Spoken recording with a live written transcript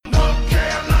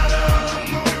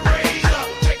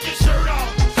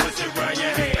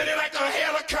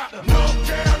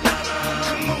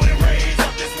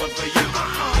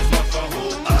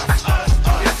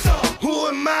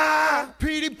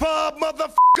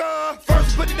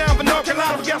First, put it down for North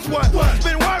Carolina. Guess what? It's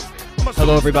been work.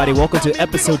 Hello, everybody. Welcome to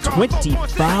episode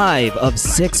 25 of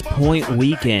 6 Point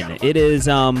Weekend. It is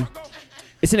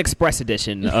it's an express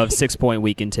edition of 6 Point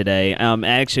Weekend today.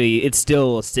 Actually, it's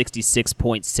still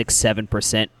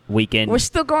 66.67% weekend. We're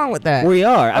still going with that. We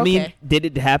are. I Okay. mean, did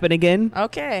it happen again?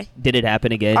 Okay. Did it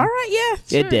happen again? All right, yeah.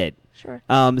 Sure. It did. Sure.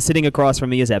 Sitting across from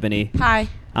me is Ebony. Hi.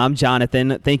 I'm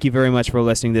Jonathan. Thank you very much for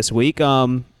listening this week.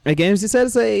 Again, as you said,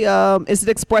 it's an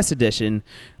express edition.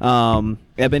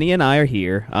 Ebony and I are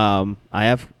here. I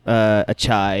have a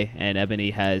chai, and Ebony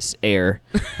has air.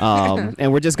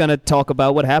 And we're just gonna talk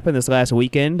about what happened this last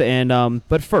weekend. And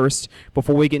but first,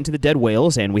 before we get into the dead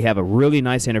whales, and we have a really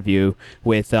nice interview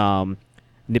with Nipun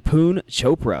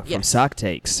Chopra from Yes. Sock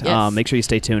Takes. Yes. Make sure you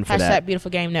stay tuned for that. Hashtag Beautiful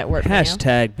Game Network. fam.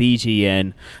 Hashtag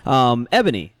BGN.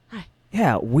 Ebony. Hi.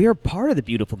 Yeah, we're part of the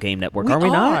Beautiful Game Network, are we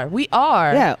not? We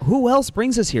are. Yeah, who else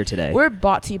brings us here today? We're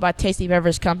brought to you by Tasty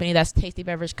Beverage Company. That's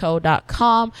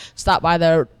tastybeverageco.com. Stop by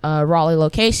the Raleigh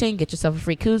location. Get yourself a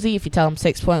free koozie if you tell them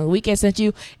 6 Point Weekend sent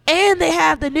you. And they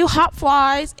have the new Hop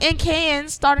Flies in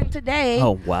cans starting today.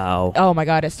 Oh, wow. Oh my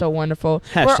God, it's so wonderful.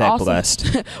 Hashtag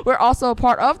blessed. We're also a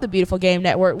part of the Beautiful Game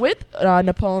Network with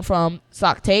Napoleon from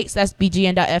Sock Takes. That's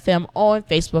bgn.fm on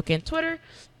Facebook and Twitter.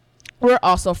 We're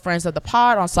also friends of the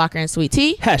pod on Soccer and Sweet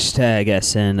Tea. Hashtag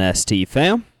SNST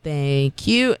fam. Thank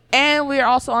you. And we're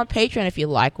also on Patreon. If you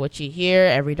like what you hear,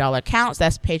 every dollar counts.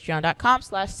 That's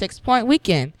patreon.com/6 Point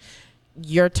Weekend.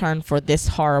 Your turn for this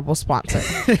horrible sponsor.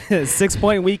 6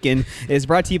 Point Weekend is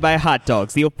brought to you by Hot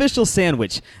Dogs, the official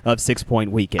sandwich of 6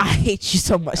 Point Weekend. I hate you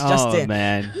so much, Justin. Oh,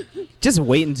 man. Just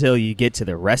wait until you get to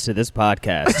the rest of this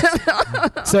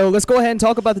podcast. So let's go ahead and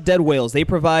talk about the dead whales. They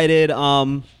provided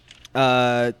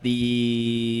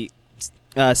the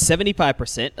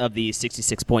 75% of the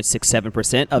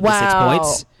 66.67% of the 6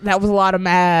 points. That was a lot of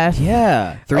math.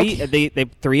 Yeah. Three Okay. they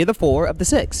 3 of the 4 of the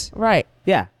 6. Right.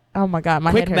 Yeah. Oh my God,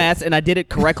 my Quick head hurts. math, and I did it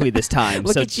correctly this time.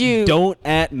 Look so at you. Don't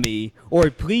at me, or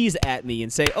please at me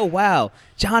and say, "Oh wow,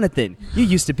 Jonathan, you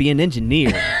used to be an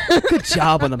engineer. Good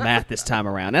job on the math this time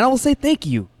around." And I will say thank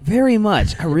you very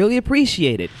much. I really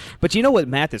appreciate it. But you know what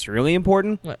math is really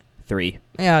important? What? 3.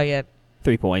 Oh yeah.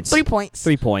 3 points. 3 points.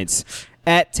 3 points.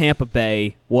 At Tampa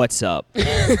Bay, what's up?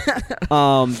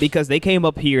 Because they came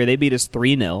up here, they beat us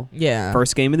 3-0. Yeah.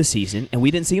 First game of the season, and we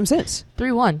didn't see them since.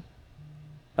 3-1.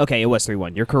 Okay, it was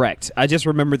 3-1. You're correct. I just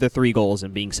remember the 3 goals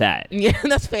and being sad. Yeah,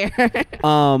 that's fair.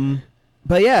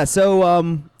 But yeah,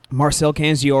 so Marcel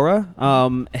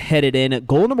Canziora headed in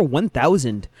goal number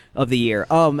 1,000 of the year.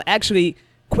 Actually,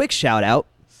 quick shout out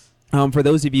for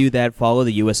those of you that follow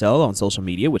the USL on social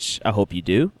media, which I hope you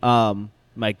do.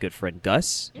 My good friend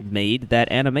Gus made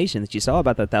that animation that you saw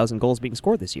about the 1,000 goals being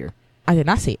scored this year. I did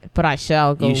not see it, but I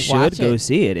shall go You watch should go it.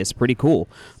 see it. It's pretty cool.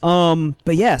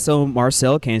 But yeah, so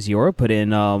Marcel Canziora put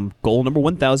in goal number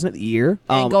 1,000 of the year.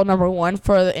 And goal number 1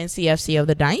 for the NCFC of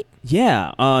the night.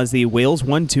 Yeah, as the Wales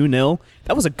won 2-0.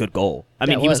 That was a good goal. I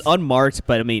mean, That he was was. unmarked,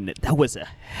 but I mean, that was a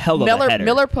hell of a header.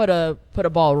 Miller put a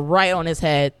ball right on his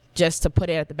head just to put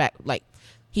it at the back. Like,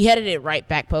 he headed it right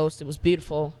back post. It was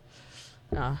beautiful.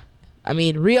 I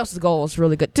mean, Rios' goal was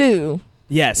really good too.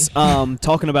 Yes.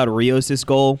 Talking about Rios'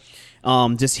 goal,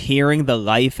 just hearing the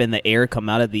life and the air come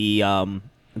out of the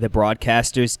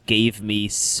broadcasters gave me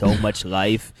so much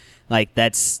life. Like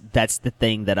that's the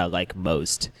thing that I like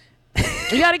most.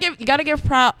 You gotta give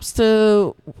props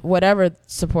to whatever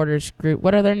supporters group.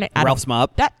 What are their names? Ralph's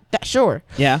Mob. That sure.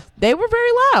 Yeah. They were very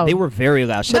loud. They were very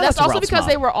loud. Shout But that's out to also Ralph's because Mob.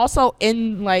 they were also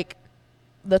in like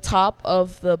the top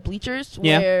of the bleachers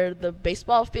Yeah. where the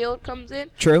baseball field comes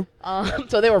in. True.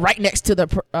 So they were right next to the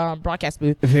broadcast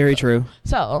booth. Very true.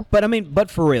 So But I mean, but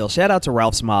for real, shout out to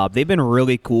Ralph's Mob. They've been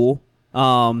really cool.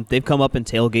 They've come up and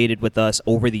tailgated with us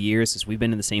over the years since we've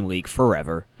been in the same league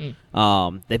forever.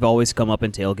 They've always come up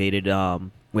and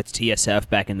tailgated with TSF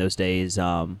back in those days.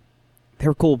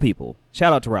 They're cool people.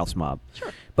 Shout out to Ralph's Mob.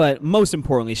 Sure. But most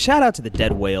importantly, shout out to the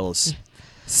Dead Whales.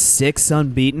 6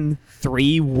 unbeaten,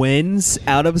 3 wins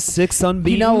out of 6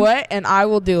 unbeaten. you know what? And I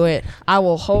will do it. I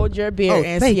will hold your beer, Oh,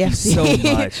 NCFC. thank you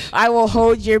so much. I will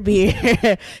hold your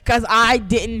beer because I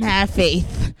didn't have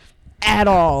faith at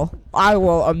all. I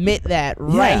will admit that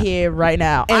right Yeah. here, right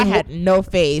now. And I had no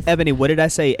faith. Ebony, what did I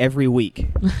say every week?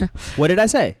 What did I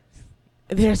say?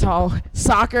 There's all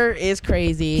soccer is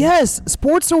crazy. Yes,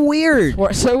 sports are weird.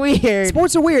 Sports are weird.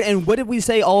 Sports are weird. And what did we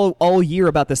say all year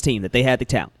about this team? That they had the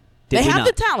talent. Did They we have not?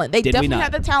 the talent. They Did we definitely not?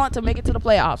 have the talent to make it to the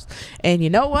playoffs. And you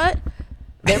know what?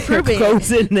 They're proving it.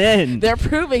 Closing in. They're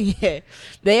proving it.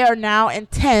 They are now in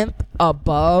 10th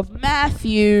above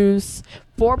Matthews.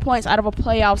 4 points out of a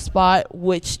playoff spot,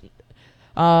 which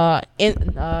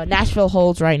Nashville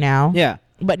holds right now. Yeah.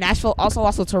 But Nashville also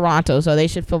lost to Toronto, so they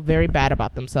should feel very bad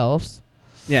about themselves.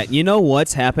 Yeah, you know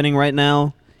what's happening right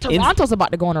now? Toronto's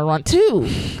about to go on a run too.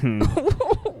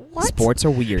 What? Sports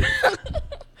are weird.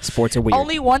 Sports are weird.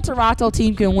 Only one Toronto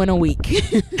team can win a week.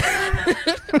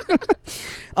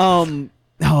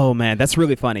 Oh man, that's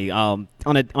really funny. On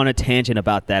a tangent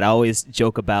about that, I always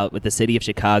joke about with the city of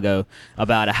Chicago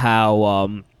about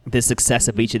how the success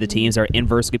of each of the teams are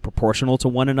inversely proportional to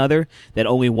one another. That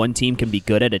only one team can be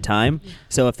good at a time.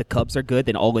 So if the Cubs are good,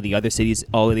 then all of the other teams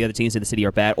in the city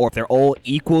are bad. Or if they're all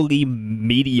equally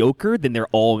mediocre, then they're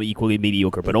all equally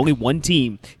mediocre. But only one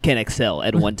team can excel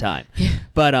at one time.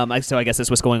 But so I guess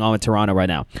that's what's going on with Toronto right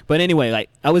now. But anyway,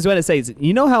 like I was about to say,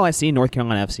 you know how I see North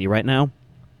Carolina FC right now?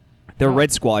 The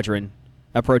Red Squadron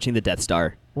approaching the Death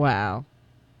Star. Wow.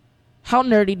 How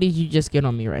nerdy did you just get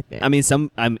on me right there? I mean,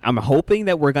 I'm hoping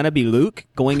that we're gonna be Luke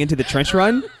going into the trench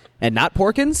run and not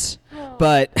Porkins,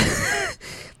 but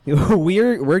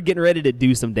we're getting ready to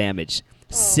do some damage.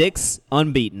 6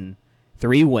 unbeaten,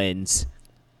 3 wins,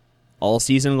 all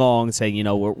season long. Saying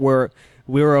we're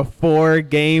a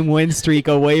 4-game win streak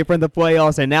away from the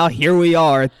playoffs, and now here we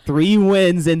are, 3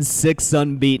 wins and 6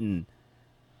 unbeaten.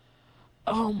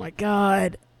 Oh my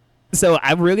God. So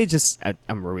I'm really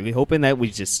hoping that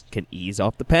we just can ease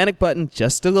off the panic button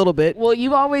just a little bit. Well,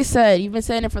 you've been saying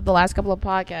it for the last couple of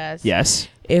podcasts. Yes.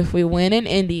 If we win in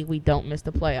Indy, we don't miss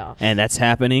the playoffs. And that's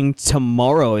happening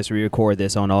tomorrow as we record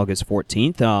this on August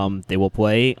 14th. They will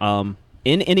play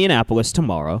in Indianapolis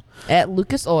tomorrow. At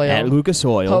Lucas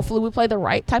Oil. Hopefully we play the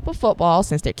right type of football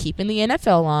since they're keeping the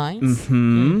NFL lines.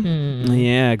 Mm-hmm.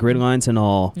 Yeah, grid lines and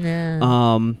all.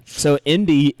 Yeah. So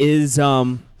Indy is...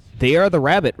 they are the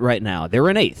Rabbit right now. They're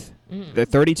in 8th. They're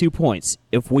 32 points.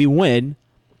 If we win...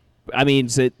 I mean,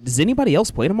 does anybody else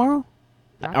play tomorrow?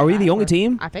 Are we the only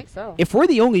team? I think so. If we're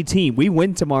the only team, we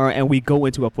win tomorrow and we go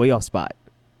into a playoff spot.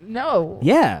 No.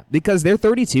 Yeah, because they're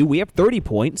 32. We have 30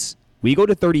 points. We go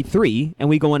to 33, and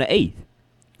we go into 8th.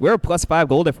 We're a +5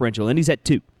 goal differential, and he's at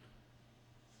 2.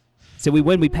 So we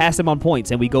win. We pass him on points,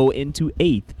 and we go into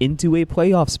 8th, into a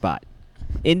playoff spot,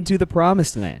 into the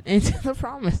promised land. Into the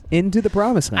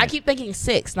promised land. I keep thinking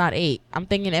 6, not 8. I'm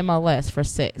thinking MLS for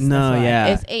 6. No, yeah.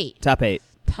 It's 8. Top 8.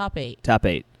 Top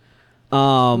 8.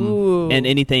 And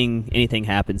anything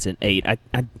happens in 8.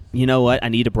 I you know what? I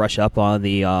need to brush up on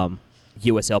the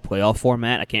USL playoff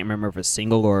format. I can't remember if it's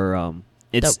single or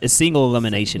it's a single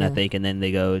elimination, I think, and then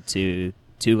they go to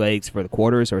 2 legs for the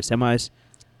quarters or semis.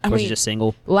 Or is it just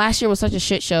single? Last year was such a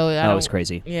shit show. That was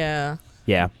crazy. Yeah.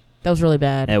 Yeah. That was really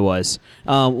bad. It was.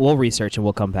 We'll research and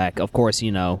we'll come back. Of course,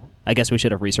 I guess we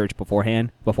should have researched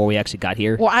beforehand, before we actually got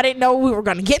here. Well, I didn't know we were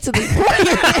going to get to this point.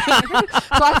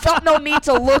 So I felt no need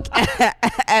to look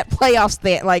at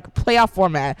playoff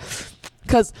format.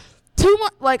 Because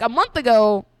a month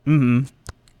ago,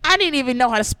 I didn't even know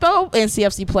how to spell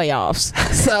NCFC playoffs.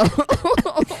 So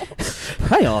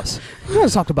playoffs? What are you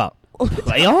talking about?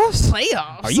 Playoffs?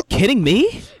 Playoffs? Are you kidding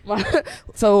me?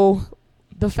 So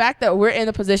the fact that we're in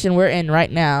the position we're in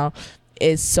right now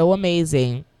is so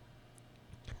amazing.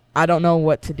 I don't know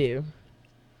what to do.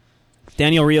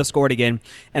 Daniel Rios scored again,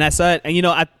 and I saw it. And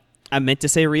I meant to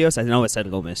say Rios. I know it said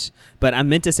Gomez, but I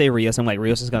meant to say Rios. I'm like,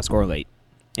 Rios is gonna score late,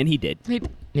 and he did.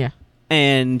 Yeah.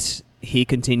 And he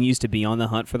continues to be on the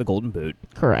hunt for the Golden Boot.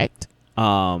 Correct.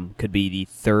 Could be the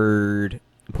 3rd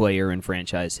player in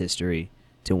franchise history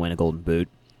to win a Golden Boot.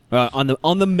 On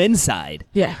the men's side,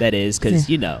 yeah, that is, because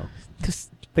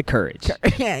the courage.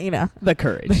 Yeah, the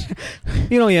courage.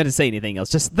 You don't even have to say anything else,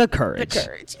 just the courage.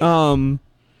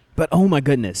 But oh my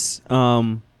goodness,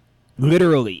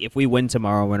 literally, if we win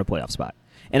tomorrow, we're in a playoff spot.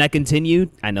 And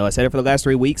I know I said it for the last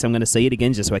 3 weeks, I'm going to say it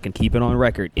again just so I can keep it on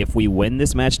record. If we win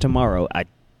this match tomorrow, I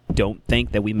don't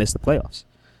think that we miss the playoffs.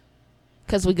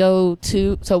 Because we've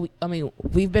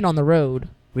been on the road.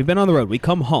 We've been on the road. We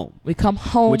come home. We come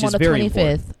home which on is the very 25th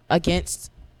important.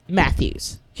 Against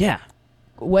Matthews. Yeah.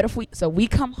 What if we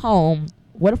come home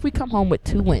with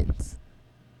 2 wins?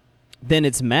 Then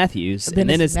it's Matthews, and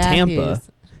then it's Tampa,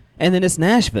 and then it's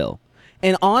Nashville.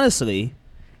 And honestly,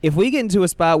 if we get into a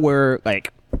spot where,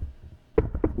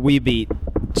 we beat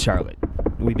Charlotte,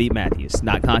 we beat Matthews,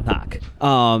 knock, knock, knock.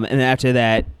 And after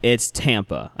that, it's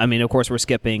Tampa. I mean, of course, we're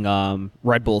skipping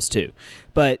Red Bulls too.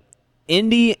 But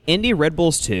Indy, Red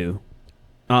Bulls too.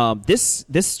 This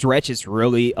stretch is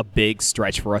really a big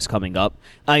stretch for us coming up.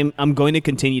 I'm going to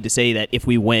continue to say that if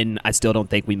we win, I still don't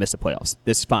think we miss the playoffs.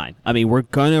 This is fine. I mean, we're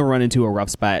going to run into a rough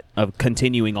spot of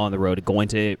continuing on the road, going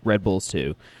to Red Bulls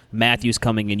too. Matthews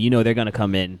coming in, they're going to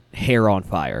come in hair on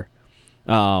fire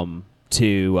to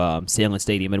Sandlin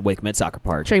Stadium and Wake Met Soccer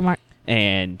Park. Trademark.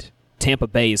 And Tampa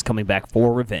Bay is coming back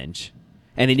for revenge.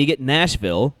 And then you get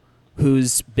Nashville,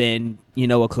 who's been,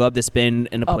 a club that's been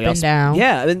in the Up playoffs. and down.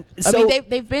 Yeah, I mean,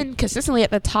 they've been consistently at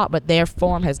the top, but their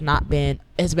form has been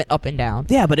up and down.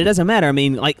 yeah, but it doesn't matter. I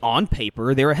mean, like on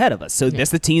paper, they're ahead of us, so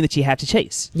that's the team that you have to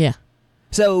chase. Yeah.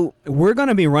 So we're going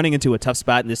to be running into a tough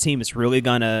spot, and this team is really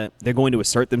they're going to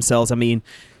assert themselves. I mean,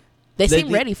 They seem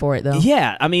ready for it, though.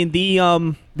 yeah. I mean, the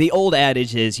old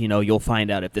adage is, you'll find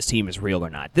out if this team is real or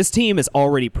not. This team has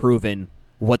already proven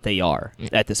what they are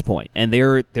at this point, and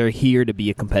they're here to be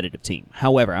a competitive team.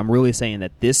 However, I'm really saying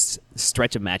that this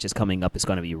stretch of matches coming up is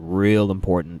going to be real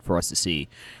important for us to see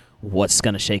what's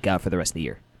going to shake out for the rest of the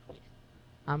year.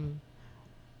 I'm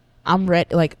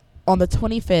ready. Like, on the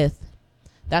 25th,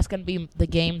 that's going to be the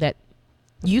game that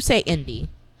you say Indy.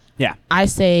 Yeah. I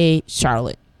say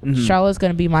Charlotte. Mhm. Charlotte's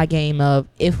going to be my game of,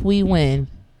 if we win,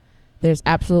 there's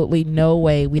absolutely no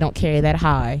way we don't carry that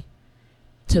high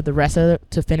to the rest of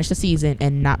to finish the season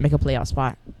and not make a playoff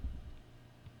spot.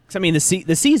 'Cause, I mean, the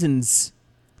season's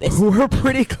we're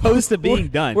pretty close to being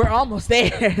done. We're almost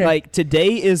there. Like,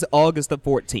 today is August the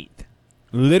 14th.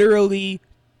 Literally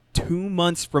 2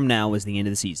 months from now is the end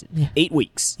of the season. Yeah. 8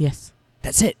 weeks. Yes.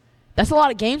 That's it. That's a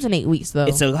lot of games in 8 weeks, though.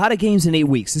 It's a lot of games in 8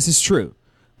 weeks. This is true.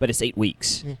 But it's 8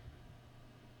 weeks. Yeah.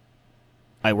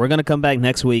 All right, we're going to come back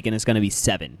next week, and it's going to be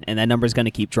 7. And that number's going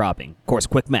to keep dropping. Of course,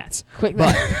 quick maths.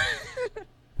 But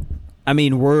I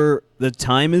mean, the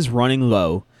time is running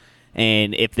low.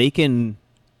 And if they can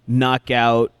knock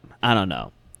out, I don't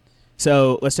know.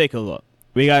 So let's take a look.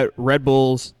 We got Red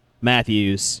Bulls,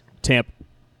 Matthews, Tampa.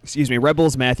 Red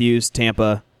Bulls, Matthews,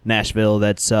 Tampa, Nashville.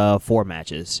 That's 4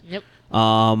 matches. Yep.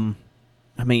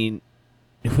 I mean,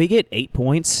 if we get 8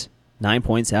 points, 9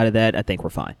 points out of that, I think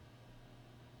we're fine.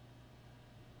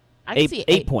 I can see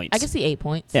 8 points. I can see 8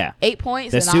 points. Yeah. 8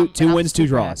 points. That's and two I'm wins, 2 super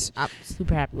draws. happy. I'm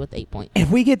super happy with 8 points.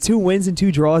 If we get 2 wins and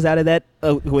 2 draws out of that,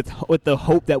 with the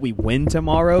hope that we win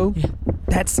tomorrow,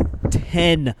 that's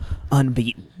 10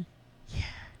 unbeaten.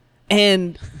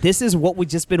 And this is what we've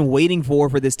just been waiting for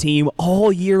this team all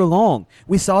year long.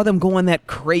 We saw them go on that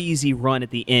crazy run at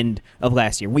the end of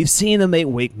last year. We've seen them make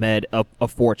Wake Med a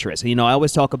fortress. I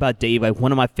always talk about Dave. Like,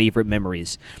 one of my favorite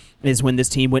memories is when this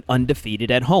team went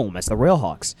undefeated at home as the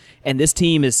Railhawks. And this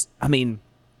team is, I mean,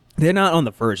 they're not on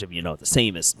the verge of, the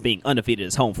same as being undefeated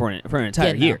as home for an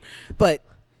entire year. But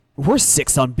we're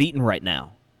 6 unbeaten right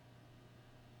now.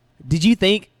 Did you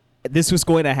think this was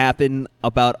going to happen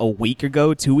about a week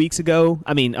ago, 2 weeks ago?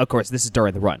 I mean, of course, this is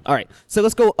during the run. All right, so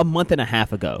let's go a month and a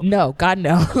half ago. No, God,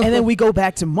 no. And then we go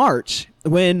back to March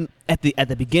when at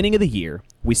the beginning of the year,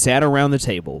 we sat around the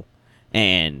table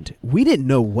and we didn't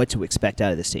know what to expect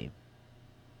out of this team.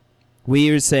 We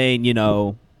were saying,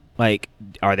 like,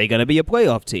 are they going to be a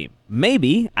playoff team?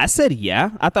 Maybe. I said, yeah.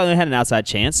 I thought they had an outside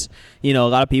chance. A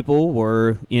lot of people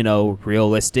were,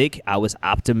 realistic. I was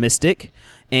optimistic.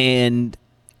 And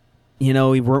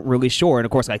we weren't really sure. And,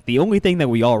 of course, like, the only thing that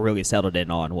we all really settled in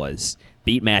on was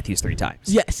beat Matthews 3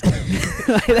 times. Yes.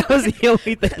 That was the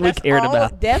only thing we cared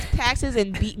about. Death, taxes,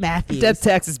 and beat Matthews. Death,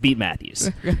 taxes, beat Matthews.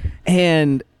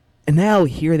 And now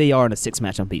here they are on a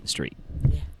 6-match unbeaten streak.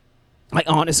 Yeah. Like,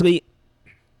 honestly,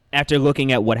 after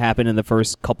looking at what happened in the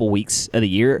first couple weeks of the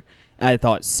year, I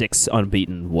thought 6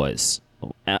 unbeaten was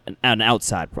an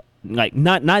outside like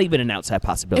not even an outside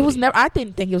possibility. It was never. I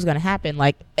didn't think it was going to happen.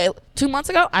 Like 2 months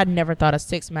ago, I never thought a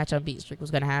 6-match unbeaten streak was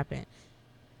going to happen.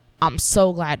 I'm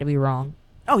so glad to be wrong.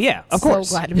 Oh yeah, of course.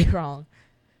 So glad to be wrong.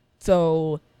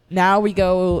 So now we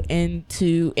go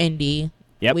into Indy.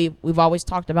 Yep. We've always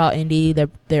talked about Indy.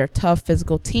 They're a tough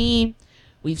physical team.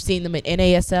 We've seen them in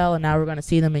NASL, and now we're going to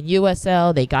see them in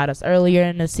USL. They got us earlier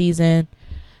in the season.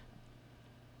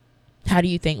 How do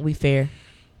you think we fare?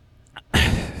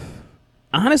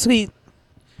 Honestly,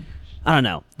 I don't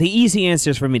know. The easy answer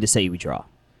is for me to say we draw.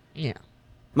 Yeah.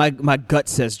 My gut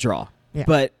says draw. Yeah.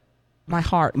 But my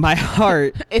heart.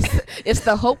 It's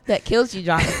the hope that kills you,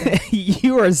 Jonathan.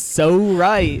 You are so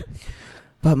right.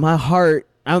 But my heart,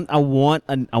 I want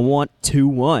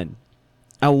 2-1.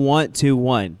 I want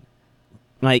 2-1.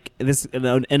 Like this,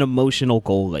 an emotional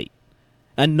goal late.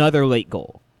 Another late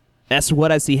goal. That's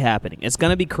what I see happening. It's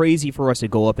going to be crazy for us to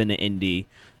go up into Indy.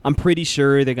 I'm pretty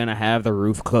sure they're going to have the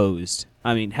roof closed.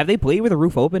 I mean, have they played with the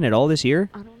roof open at all this year?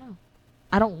 I don't know.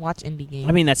 I don't watch Indy games.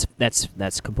 I mean,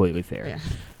 that's completely fair. Yeah.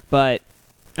 But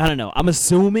I don't know. I'm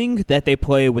assuming that they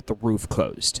play with the roof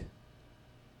closed.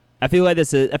 I feel like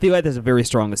that's a very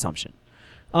strong assumption.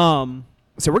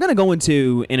 So we're going to go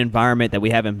into an environment that we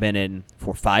haven't been in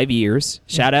for 5 years.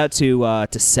 Shout out to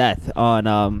Seth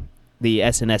on the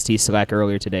SNST Slack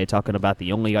earlier today, talking about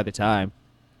the only other time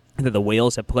that the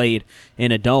Whales have played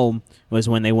in a dome was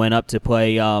when they went up to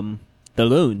play the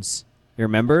Loons. You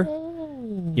remember?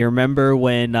 Ooh. You remember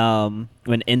when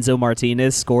Enzo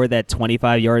Martinez scored that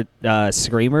 25-yard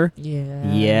screamer?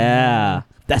 Yeah. Yeah.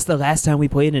 That's the last time we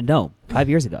played in a dome, 5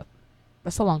 years ago.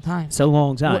 That's a long time. So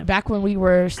long time. Back when we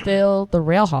were still the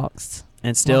Railhawks.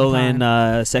 And still Long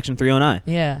in Section 309.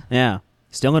 Yeah. Yeah.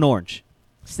 Still in orange.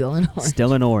 Still in orange.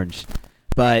 Still in orange.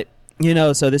 But,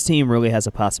 so this team really has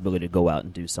a possibility to go out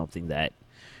and do something that,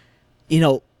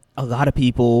 a lot of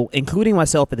people, including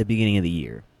myself at the beginning of the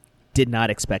year, did not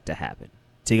expect to happen.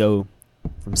 To go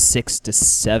from 6 to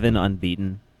 7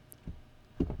 unbeaten.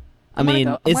 I'm going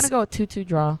to go with 2-2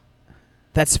 draw.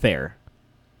 That's fair.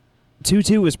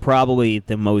 2-2 was probably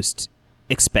the most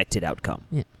expected outcome.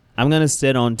 Yeah. I'm going to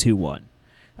sit on 2-1.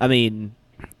 I mean,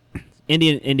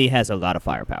 Indy has a lot of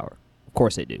firepower. Of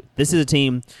course they do. This is a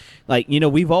team,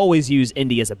 we've always used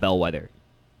Indy as a bellwether.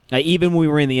 Even when we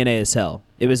were in the NASL,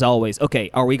 it was always, okay,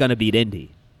 are we going to beat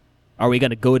Indy? Are we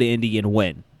going to go to Indy and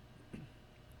win?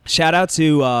 Shout out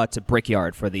to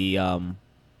Brickyard for the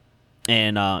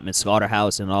and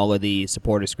Slaughterhouse and all of the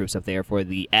supporters groups up there for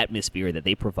the atmosphere that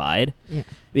they provide. Yeah.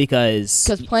 Because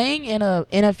playing in a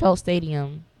NFL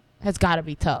stadium has got to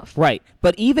be tough. Right.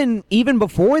 But even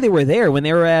before they were there, when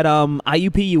they were at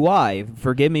IUPUI,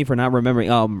 forgive me for not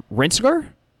remembering,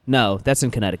 Rensselaer? No, that's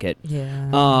in Connecticut. Yeah.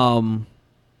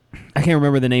 I can't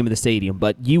remember the name of the stadium,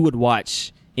 but you would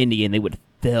watch Indy and they would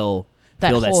fill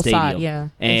that whole stadium. side, yeah.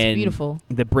 And it's beautiful.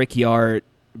 The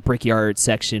Brickyard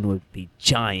section would be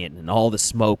giant, and all the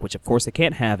smoke, which of course they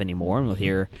can't have anymore. And we'll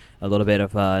hear a little bit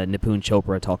of Nipun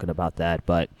Chopra talking about that,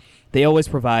 but they always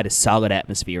provide a solid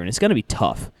atmosphere, and it's going to be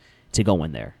tough to go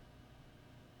in there.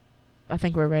 I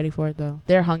think we're ready for it though.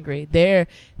 They're hungry. They're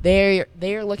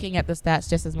looking at the stats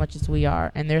just as much as we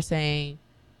are, and they're saying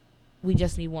we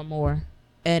just need one more.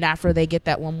 And after they get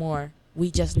that one more,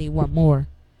 we just need one more.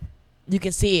 You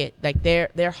can see it.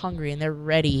 They're hungry and they're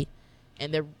ready,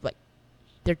 and they're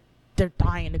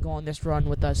dying to go on this run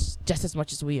with us just as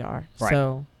much as we are. Right.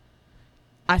 So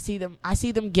I see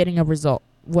them getting a result,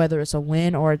 whether it's a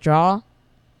win or a draw.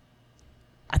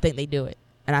 I think they do it,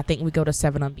 and I think we go to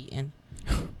 7 unbeaten.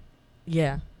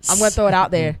 Yeah, I'm gonna throw it out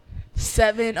there,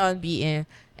 7 unbeaten,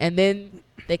 and then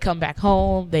they come back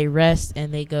home, they rest,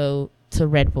 and they go to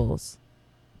Red Bulls.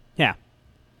 Yeah,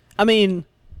 I mean,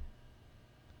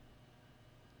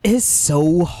 it's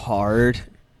so hard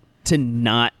to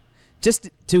not just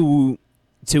to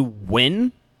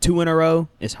win 2 in a row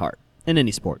is hard in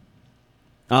any sport,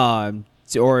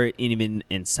 or even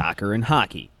in soccer and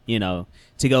hockey. To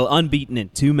go unbeaten in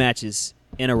 2 matches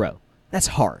in a row, that's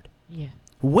hard. Yeah.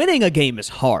 Winning a game is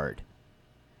hard.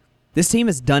 This team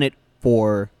has done it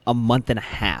for a month and a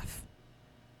half.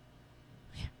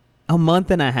 A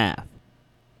month and a half.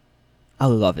 I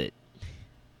love it.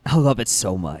 I love it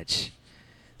so much.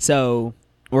 So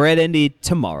we're at Indy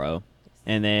tomorrow,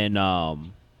 and then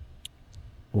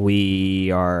we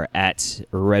are at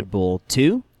Red Bull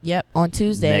 2. Yep, on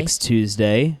Tuesday. Next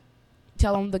Tuesday.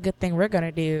 Tell them the good thing we're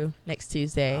gonna do next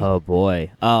Tuesday. Oh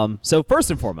boy. So first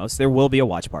and foremost, there will be a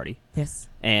watch party. Yes.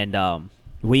 And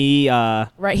we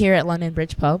right here at London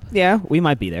Bridge Pub. Yeah, we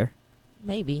might be there.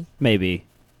 Maybe.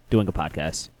 Doing a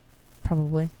podcast.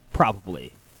 Probably.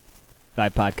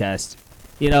 Live podcast.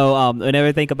 Whenever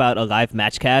I think about a live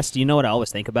match cast, you know what I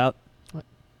always think about? What?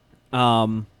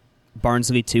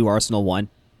 Barnsley 2, Arsenal 1.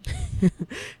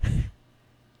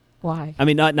 Why? I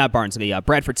mean, not Barnsley,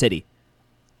 Bradford City.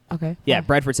 Okay. Yeah, Why?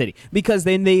 Bradford City. Because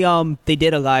then they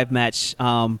did a live match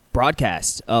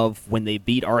broadcast of when they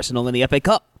beat Arsenal in the FA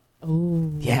Cup.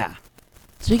 Ooh. Yeah.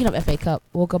 Speaking of FA Cup,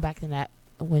 we'll go back to that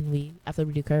after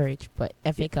we do Courage. But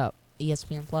FA Cup,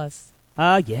 ESPN Plus.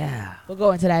 Yeah. We'll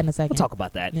go into that in a second. We'll talk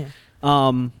about that. Yeah.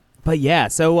 But yeah,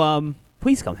 so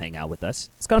please come hang out with us.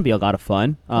 It's gonna be a lot of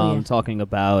fun. Yeah. Talking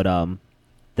about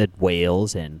the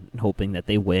Whales and hoping that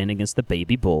they win against the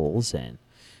Baby Bulls and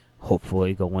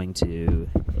hopefully going to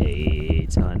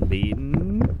 8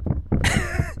 unbeaten.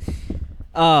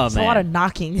 Oh, It's man. a lot of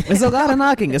knocking. It's a lot of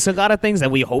knocking. It's a lot of things that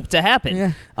we hope to happen.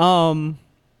 Yeah.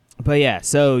 But yeah,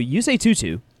 so you say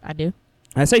 2-2. I do.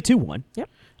 I say 2-1. Yep.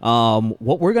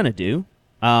 What we're going to do,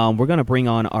 we're going to bring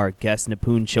on our guest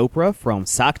Nipun Chopra from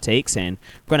Sock Takes, and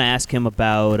we're going to ask him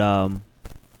about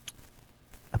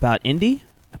Indy,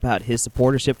 about his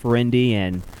supportership for Indy,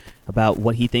 and about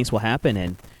what he thinks will happen.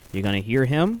 And you're going to hear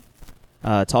him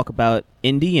talk about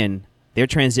Indy and their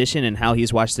transition and how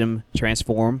he's watched them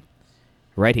transform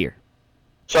right here.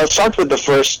 So I'll start with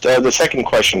the second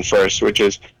question first, which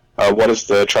is what has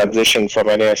the transition from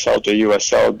NASL to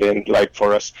USL been like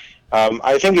for us?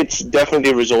 I think it's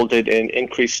definitely resulted in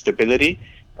increased stability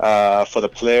for the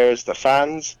players, the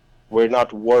fans. We're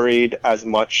not worried as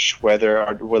much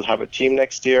whether we'll have a team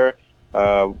next year.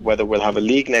 whether we'll have a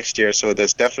league next year. So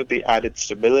there's definitely added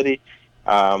stability.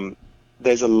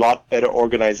 There's a lot better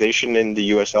organization in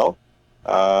the USL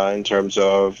in terms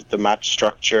of the match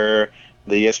structure.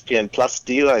 The ESPN Plus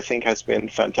deal, I think, has been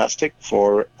fantastic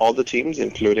for all the teams,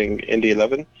 including Indy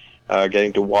 11.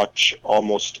 Getting to watch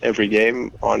almost every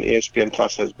game on ESPN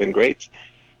Plus has been great.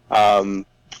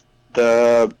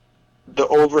 The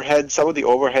overhead, some of the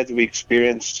overheads we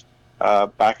experienced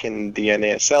back in the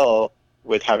NASL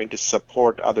with having to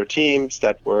support other teams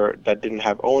that didn't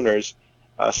have owners,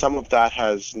 some of that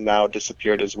has now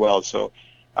disappeared as well. So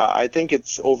I think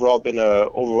it's overall been an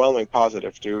overwhelming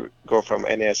positive to go from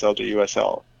NASL to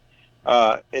USL.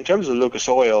 In terms of Lucas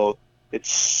Oil,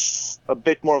 it's a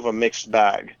bit more of a mixed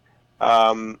bag.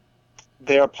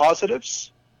 There are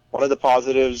positives. One of the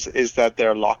positives is that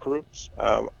there are locker rooms.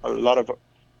 A lot of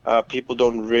people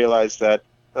don't realize that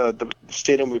the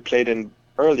stadium we played in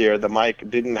earlier, the Mike,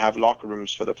 didn't have locker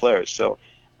rooms for the players. So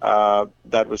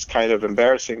that was kind of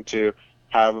embarrassing to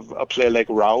have a player like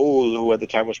Raul, who at the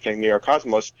time was playing New York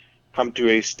Cosmos, come to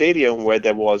a stadium where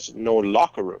there was no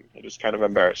locker room. It was kind of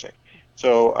embarrassing.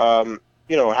 So,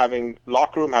 having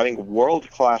locker room, having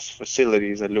world-class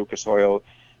facilities at Lucas Oil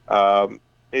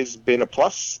has been a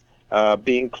plus.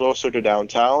 Being closer to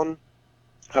downtown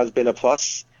has been a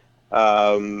plus.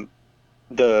 The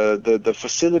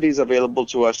facilities available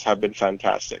to us have been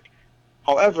fantastic.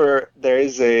 However, there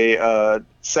is a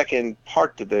second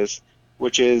part to this,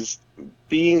 which is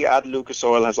being at Lucas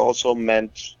Oil has also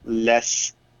meant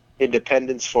less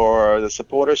independence for the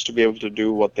supporters to be able to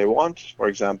do what they want. For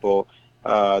example,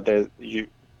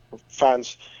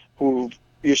 fans who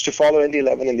used to follow Indy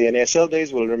 11 in the NASL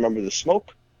days will remember the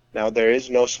smoke. Now there is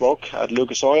no smoke at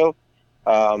Lucas Oil.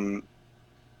 On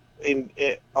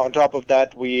top of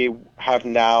that, we have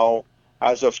now,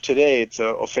 as of today, it's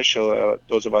official.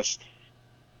 Those of us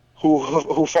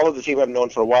who follow the team have known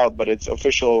for a while, but it's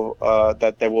official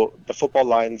that the football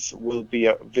lines will be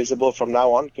visible from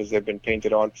now on because they've been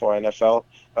painted on for NFL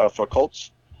for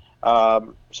Colts.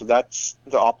 So that's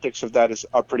the optics of that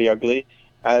are pretty ugly.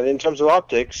 And in terms of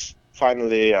optics,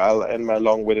 finally, I'll end my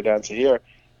long-winded answer here.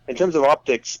 In terms of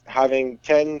optics, having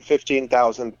 10,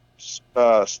 15,000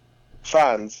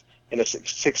 fans in a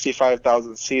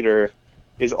 65,000 seater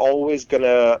is always going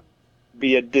to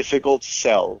be a difficult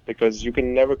sell because you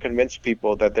can never convince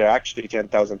people that there are actually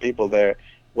 10,000 people there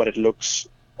when it looks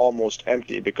almost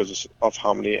empty because of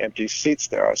how many empty seats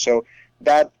there are. So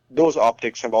those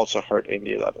optics have also hurt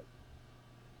Indy 11.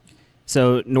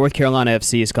 So North Carolina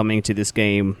FC is coming to this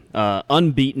game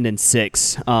unbeaten in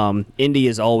 6. Indy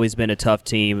has always been a tough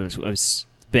team. It's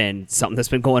been something that's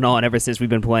been going on ever since we've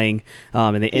been playing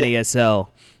in the NASL.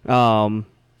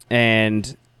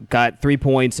 And got 3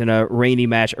 points in a rainy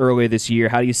match earlier this year.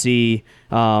 How do you see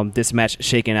this match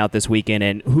shaking out this weekend,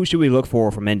 and who should we look for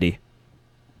from Indy?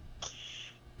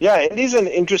 Yeah, Indy's an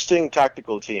interesting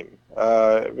tactical team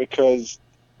because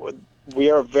we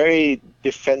are a very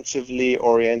defensively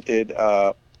oriented,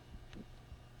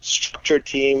 structured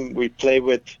team. We play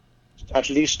with at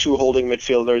least 2 holding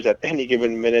midfielders at any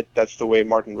given minute. That's the way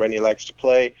Martin Rennie likes to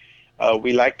play.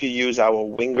 We like to use our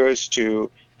wingers to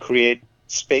create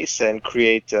space and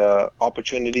create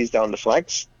opportunities down the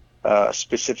flanks,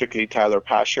 specifically Tyler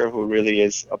Pasher, who really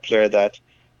is a player that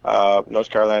North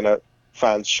Carolina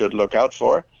fans should look out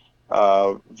for.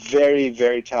 Very,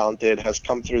 very talented, has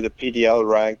come through the PDL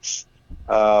ranks.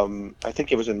 I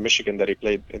think it was in Michigan that he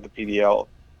played in the PDL.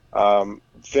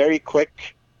 Very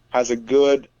quick, has a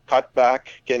good cutback,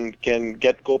 can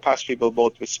go past people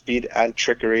both with speed and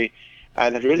trickery,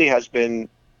 and it really has been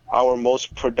our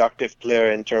most productive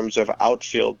player in terms of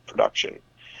outfield production.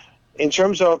 In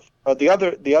terms of the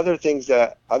other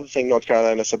thing North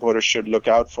Carolina supporters should look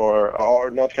out for, or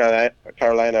North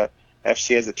Carolina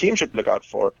FC as a team should look out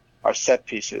for, are set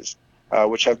pieces,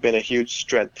 which have been a huge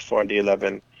strength for the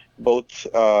 11. Both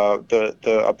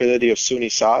the ability of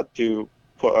Suni Saad to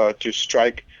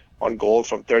strike on goal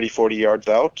from 30, 40 yards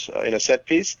out in a set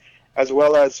piece, as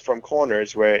well as from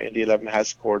corners where Indy 11 has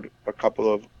scored a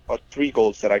couple of 3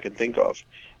 goals that I can think of.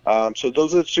 So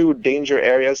those are 2 danger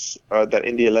areas that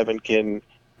Indy 11 can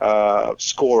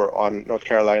score on North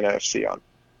Carolina FC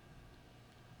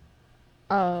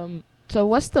on. So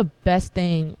what's the best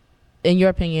thing, in your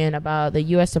opinion, about the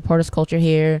U.S. supporters culture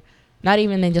here? Not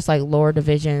even in just like lower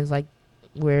divisions, like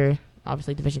we're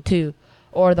obviously Division 2,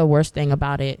 or the worst thing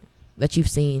about it that you've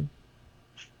seen?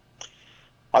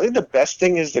 I think the best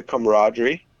thing is the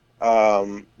camaraderie,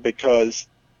 because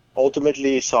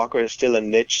ultimately soccer is still a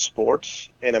niche sport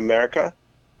in America,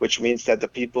 which means that the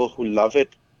people who love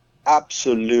it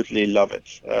absolutely love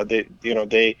it.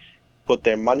 They put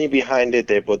their money behind it,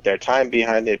 they put their time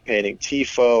behind it, painting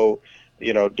tifo,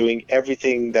 doing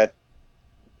everything that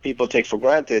people take for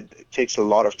granted. It takes a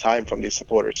lot of time from these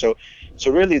supporters. So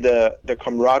really the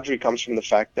camaraderie comes from the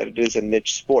fact that it is a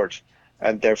niche sport,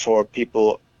 and therefore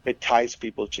it ties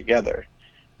people together.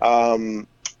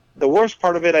 The worst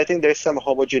part of it, I think there's some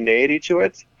homogeneity to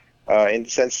it, in the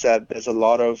sense that there's a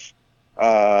lot of,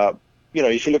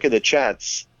 if you look at the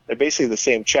chants, they're basically the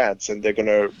same chants, and they're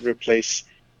going to replace,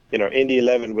 Indy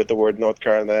 11 with the word North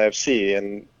Carolina FC,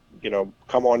 and,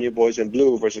 come on you boys in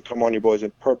blue versus come on you boys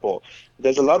in purple.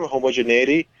 There's a lot of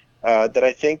homogeneity that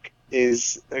I think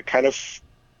is kind of,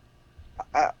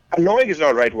 annoying is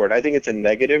not the right word. I think it's a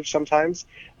negative sometimes,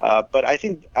 but I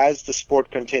think as the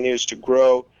sport continues to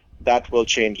grow, that will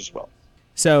change as well.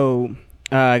 So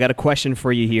I got a question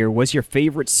for you here. What's your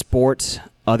favorite sport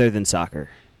other than soccer?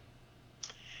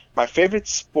 My favorite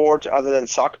sport other than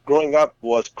soccer growing up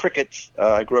was cricket.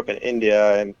 I grew up in India,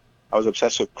 and I was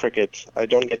obsessed with cricket. I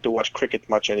don't get to watch cricket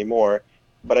much anymore,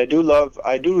 but I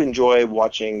do enjoy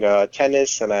watching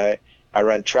tennis, and I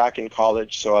ran track in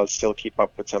college, so I'll still keep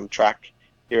up with some track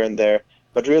here and there.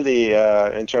 But really,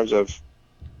 in terms of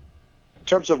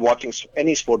watching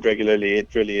any sport regularly,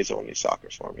 it really is only soccer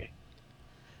for me.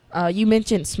 You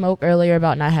mentioned Smoke earlier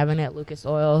about not having it at Lucas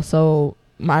Oil. So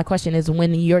my question is,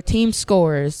 when your team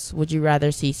scores, would you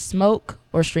rather see Smoke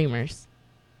or streamers?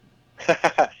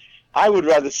 I would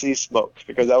rather see Smoke,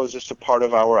 because that was just a part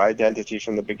of our identity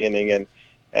from the beginning,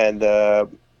 and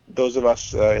those of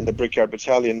us in the Brickyard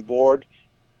Battalion board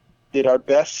did our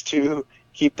best to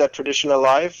keep that tradition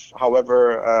alive.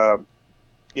 However,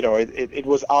 it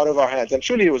was out of our hands, and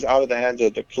truly it was out of the hands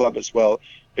of the club as well,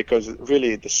 because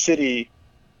really the city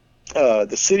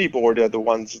board are the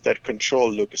ones that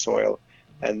control Lucas Oil,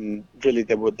 and really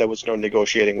there was no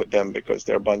negotiating with them, because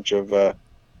they're a bunch of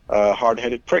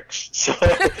hard-headed pricks. So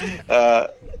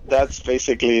that's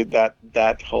basically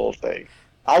that whole thing.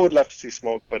 I would love to see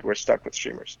Smoke, but we're stuck with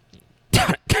streamers.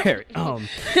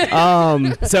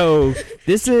 So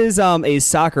this is a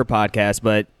soccer podcast,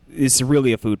 but it's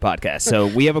really a food podcast. So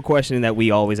we have a question that we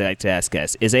always like to ask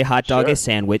guests: is a hot dog a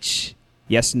sandwich?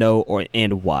 Yes, no,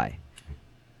 and why?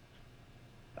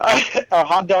 A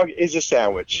hot dog is a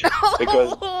sandwich,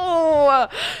 because I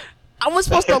was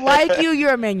supposed to like you.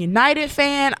 You're a Man United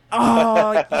fan.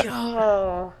 Oh,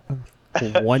 yeah.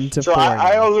 1-4. So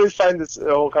I always find this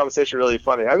whole conversation really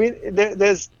funny. I mean,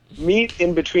 there's meat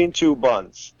in between two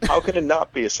buns. How can it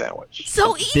not be a sandwich?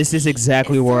 So easy. This is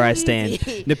exactly where I so stand.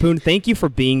 easy. Nipun, thank you for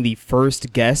being the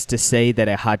first guest to say that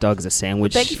a hot dog is a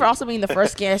sandwich. Thank you for also being the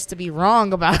first guest to be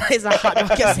wrong about is a hot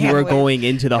dog a sandwich. You are going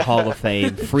into the Hall of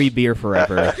Fame. Free beer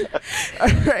forever. All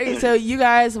right, so you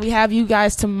guys, we have you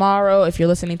guys tomorrow. If you're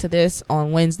listening to this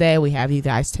on Wednesday, we have you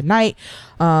guys tonight.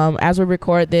 As we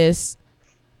record this,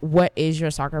 what is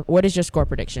your score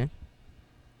prediction?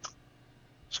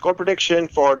 Score prediction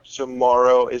for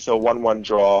tomorrow is a 1-1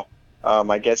 draw.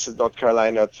 My guess is North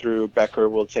Carolina through Becker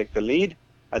will take the lead,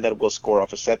 and then we'll score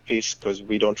off a set piece, because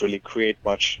we don't really create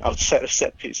much outside of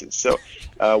set pieces. So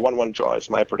 1-1 draw is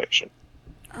my prediction.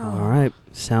 All right.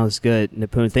 Sounds good.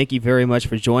 Nipun, thank you very much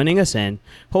for joining us, and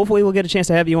hopefully we'll get a chance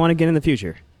to have you on again in the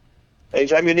future.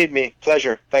 Anytime you need me.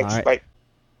 Pleasure. Thanks. All right. Bye.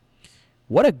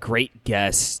 What a great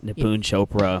guest, Nipun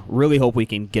Chopra. Really hope we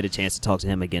can get a chance to talk to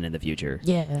him again in the future.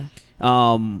 Yeah.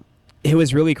 It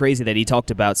was really crazy that he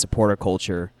talked about supporter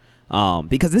culture,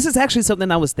 because this is actually something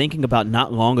I was thinking about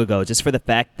not long ago, just for the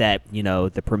fact that,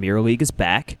 the Premier League is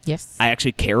back. Yes. I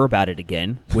actually care about it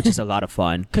again, which is a lot of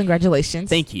fun. Congratulations.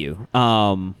 Thank you.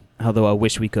 Although I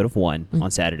wish we could have won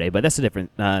on Saturday, but that's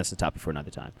that's a topic for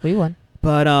another time. We won.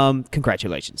 But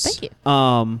congratulations. Thank you.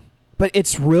 But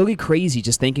it's really crazy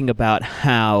just thinking about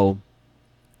how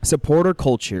supporter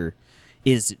culture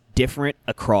is different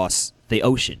across the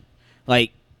ocean.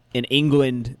 Like in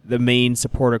England, the main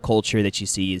supporter culture that you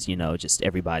see is, just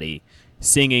everybody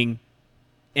singing,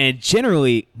 and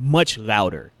generally much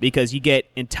louder, because you get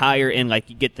you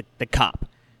get the cop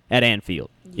at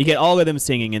Anfield. You get all of them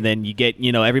singing, and then you get,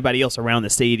 everybody else around the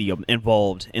stadium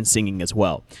involved in singing as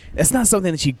well. That's not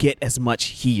something that you get as much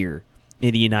here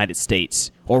in the United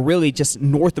States, or really just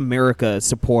North America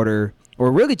supporter,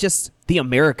 or really just the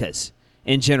Americas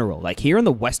in general. Like here in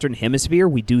the Western Hemisphere,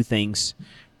 we do things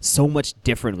so much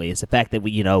differently. It's the fact that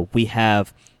we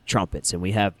have trumpets, and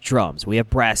we have drums, we have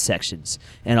brass sections,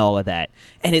 and all of that.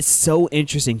 And it's so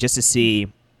interesting just to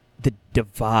see the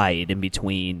divide in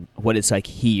between what it's like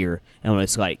here and what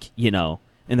it's like, in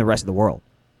the rest of the world.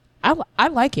 I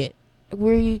like it.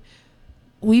 We've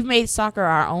made soccer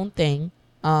our own thing.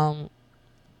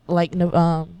 Like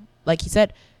you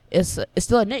said, it's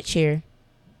still a niche here,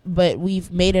 but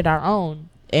we've made it our own.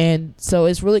 And so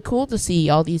it's really cool to see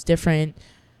all these different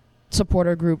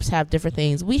supporter groups have different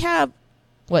things. We have,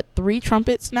 3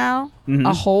 trumpets now? Mhm.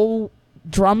 A whole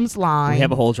drums line. We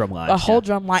have a whole drum line. A whole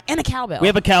drum line and a cowbell. We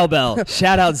have a cowbell.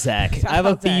 Shout out, Zach. Shout I have a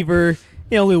out, Zach. fever.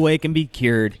 The only way it can be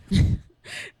cured.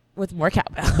 With more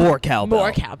cowbell. More cowbell.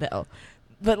 More cowbell.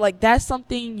 But, like, that's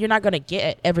something you're not going to get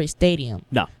at every stadium.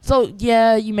 No. So,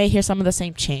 yeah, you may hear some of the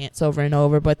same chants over and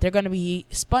over, but they're going to be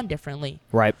spun differently.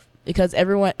 Right. Because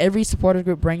every supporter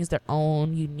group brings their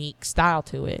own unique style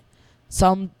to it.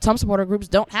 Some supporter groups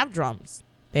don't have drums.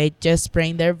 They just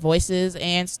bring their voices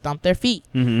and stomp their feet.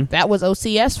 Mm-hmm. That was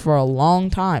OCS for a long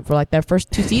time, for like their first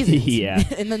 2 seasons. Yeah.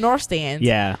 In the North Stands.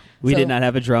 Yeah. We So- did not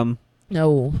have a drum.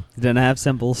 No. Didn't have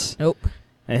cymbals. Nope.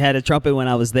 I had a trumpet when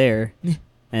I was there. Yeah.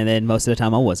 And then most of the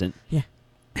time I wasn't. Yeah.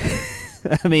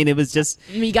 I mean, it was just,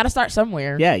 I mean, you got to start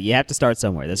somewhere. yeah, you have to start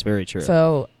somewhere. That's very true.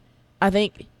 So, I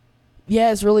think,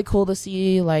 yeah, it's really cool to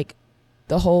see like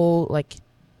the whole like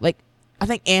I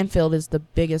think Anfield is the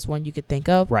biggest one you could think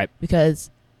of. Right.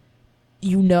 Because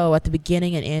at the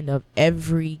beginning and end of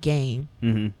every game,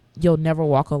 Mm-hmm. You'll Never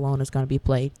Walk Alone is going to be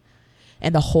played.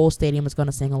 And the whole stadium is going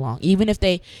to sing along. Even if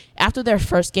after their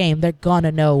first game, they're going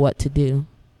to know what to do.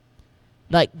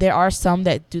 Like, there are some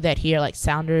that do that here, like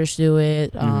Sounders do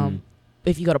it. Mhm.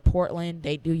 If you go to Portland,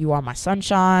 they do You Are My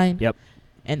Sunshine. Yep.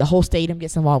 And the whole stadium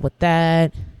gets involved with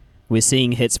that. We're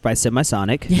seeing hits by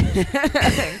Semisonic.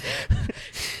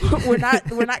 we're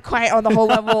not quite on the whole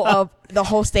level of the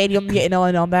whole stadium getting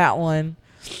on that one.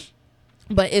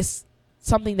 But it's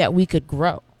something that we could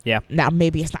grow. Yeah. Now,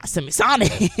 maybe it's not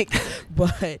Semisonic,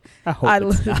 but I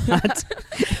hope it's not.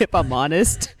 If I'm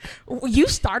honest. You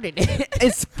started it.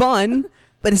 It's fun,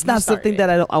 but it's You not started something it. that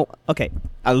I don't. Okay,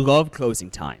 I love Closing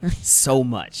Time so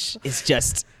much. It's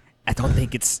just I don't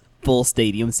think it's full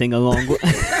stadium sing along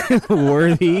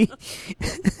worthy.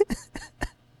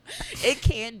 It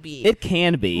can be. It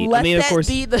can be. Let I mean, that of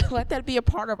course. let that be a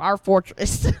part of our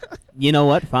fortress. You know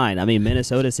what? Fine. I mean,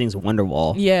 Minnesota sings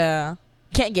Wonderwall. Yeah,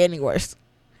 can't get any worse.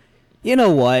 You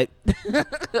know what?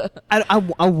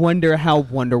 I wonder how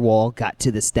Wonderwall got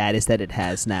to the status that it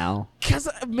has now. Cause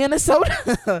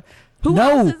Minnesota. Who No,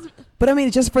 else is? but I mean,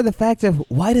 just for the fact of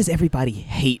why does everybody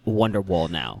hate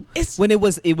Wonderwall now? It's When it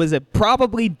was a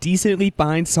probably decently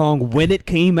fine song when it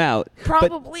came out.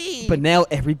 probably. But now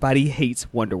everybody hates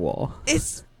Wonderwall.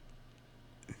 it's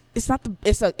not the.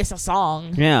 It's a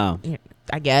song. Yeah.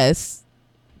 I guess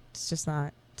it's just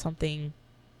not something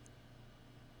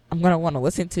I'm gonna want to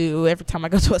listen to every time I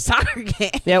go to a soccer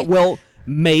game. Yeah, well,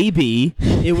 maybe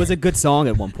it was a good song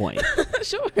at one point.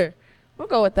 Sure, we'll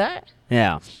go with that.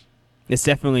 Yeah. It's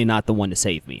definitely not the one to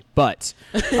save me. But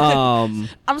I'm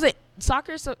saying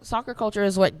soccer culture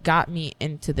is what got me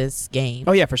into this game.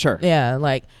 oh yeah, for sure. Yeah,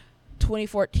 like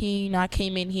 2014, I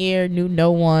came in here, knew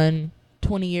no one,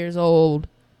 20 years old,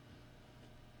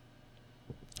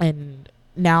 and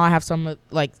now I have some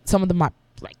of my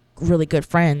like really good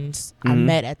friends I Mhm.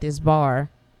 met at this bar,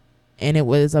 and it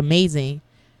was amazing.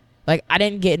 Like, I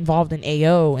didn't get involved in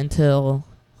AO until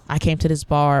I came to this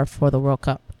bar for the World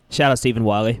Cup. Shout out Stephen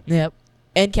Wiley. Yep,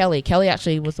 and Kelly. Kelly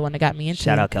actually was the one that got me into.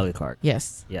 Shout it. out Kelly Clark.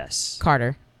 Yes, Yes.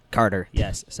 Carter. Carter.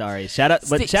 Yes. Sorry. Shout out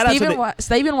shout out to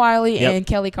Stephen Wiley Yep. and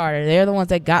Kelly Carter. They're the ones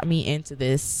that got me into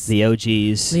this. the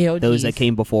OGs. The OGs. Those that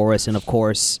came before us, and of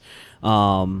course,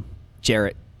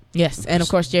 Jarrett. Yes, and of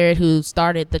course Jared, who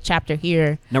started the chapter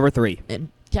here Number 3. in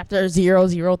chapter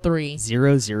 003.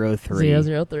 003.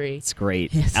 003. It's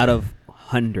great. Yes. Out of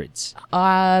hundreds.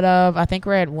 Out of, I think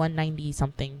we're at 190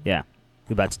 something. Yeah.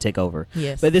 We're about to take over.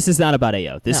 Yes. But this is not about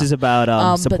AO. This No. is about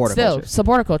but supporter still, culture.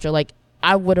 supporter culture. Like,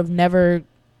 I would have never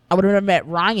met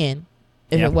Ryan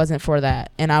if Yeah. it wasn't for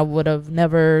that. And I would have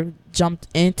never jumped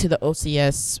into the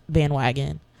OCS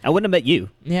bandwagon. I wouldn't have met you.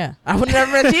 Yeah. I would have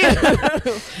never met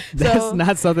you. That's So,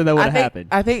 not something that would have happened.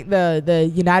 I think the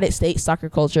United States soccer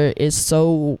culture is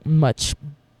so much.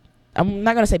 I'm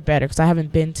not gonna say better because I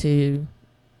haven't been to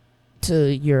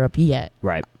Europe yet.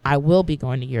 Right. I will be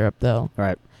going to Europe though.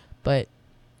 Right. But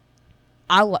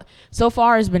so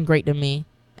far it's been great to me,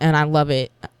 and I love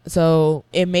it. So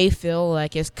it may feel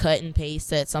like it's cut and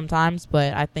paste at sometimes,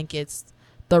 but I think it's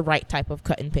the right type of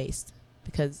cut and paste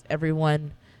because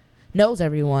everyone knows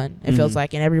everyone. It feels Mhm.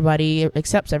 like, and everybody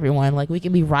accepts everyone. Like, we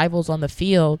can be rivals on the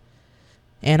field,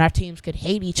 and our teams could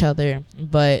hate each other,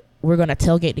 but we're gonna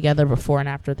tailgate together before and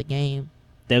after the game.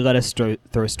 They let us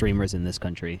throw streamers in this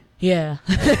country. Yeah.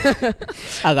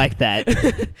 I like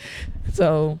that.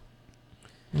 So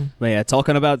But yeah,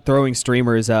 talking about throwing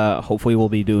streamers, hopefully we'll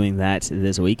be doing that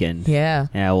this weekend. yeah.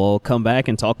 Yeah, we'll come back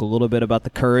and talk a little bit about the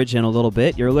Courage in a little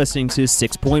bit. You're listening to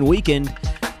 6 Point Weekend,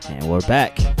 and we're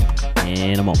back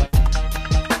in a moment.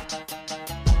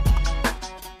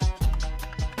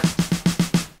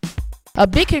 A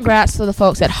big congrats to the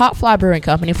folks at Hot Fly Brewing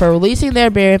Company for releasing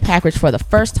their beer in package for the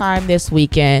first time this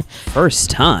weekend. First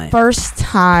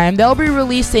time. They'll be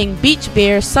releasing Beach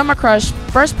Beer, Summer Crush,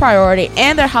 First Priority,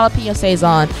 and their Jalapeno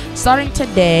Saison starting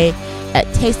today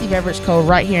at Tasty Beverage Co.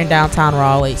 right here in downtown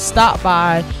Raleigh. Stop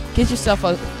by, get yourself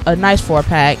a nice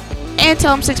 4-pack, and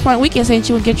tell them 6 Point Weekend sent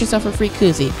you and get yourself a free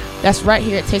koozie. That's right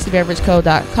here at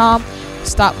TastyBeverageCo.com.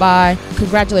 Stop by.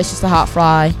 Congratulations to Hot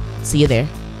Fly. See you there.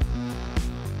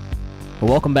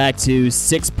 Welcome back to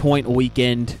 6 Point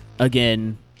Weekend.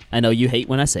 Again, I know you hate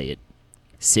when I say it.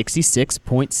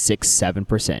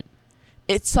 66.67%.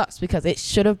 It sucks because it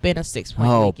should have been a 6 point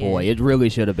Oh weekend. boy, it really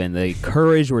should have been. The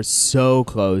Courage were so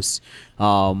close.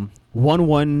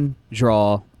 1-1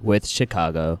 draw with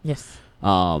Chicago. Yes.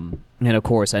 And of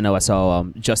course, I know I saw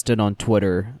Justin on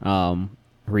Twitter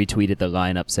retweeted the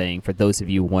lineup saying, for those of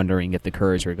you wondering if the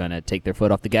Courage are going to take their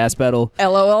foot off the gas pedal,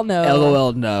 LOL no.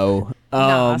 LOL no.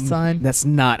 Nah, son. That's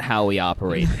not how we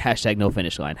operate. Hashtag no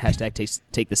finish line. Hashtag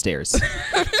take the stairs.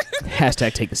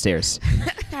 Hashtag take the stairs.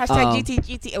 Hashtag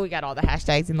GT. Oh, we got all the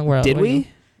hashtags in the world. Did we?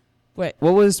 What?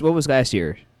 What was last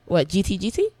year? What,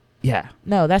 GT? Yeah.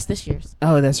 No, that's this year's.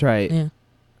 Oh, that's right. Yeah.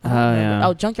 Oh, yeah.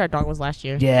 Oh, Junkyard Dog was last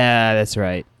year. Yeah, that's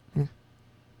right. Yeah.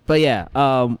 But yeah,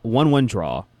 1-1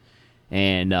 draw.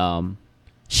 And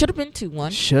Should have been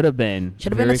 2-1. should have been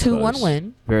a very 2-1 close.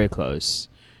 win. Very close.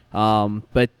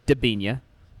 But Dabinia,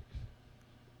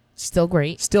 Still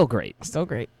great. still great. Still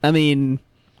great. I mean,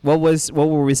 what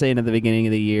were we saying at the beginning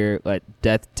of the year? Like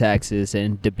death taxes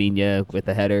and Dabinia with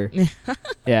the header.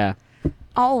 Yeah.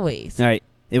 Always. All right.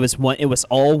 It was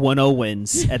all 1-0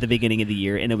 wins at the beginning of the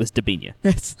year, and it was Dabinia.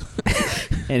 Yes.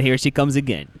 And here she comes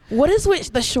again. What is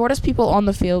the shortest people on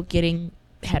the field getting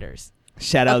headers?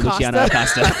 Shout out Acosta. Luciano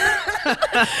Acosta.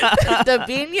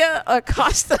 Davinia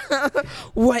Acosta.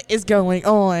 What is going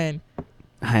on?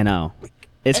 I know.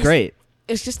 It's great.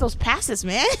 It's just those passes,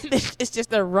 man. It's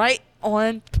just they're right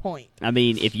on point. I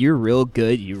mean, if you're real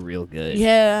good, you're real good.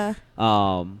 Yeah.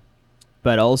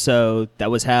 But also that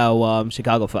was how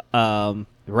Chicago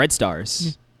Red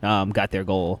Stars got their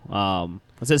goal.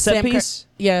 Was it a set Sam piece?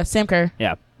 Yeah, Sam Kerr.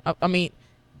 Yeah. I mean,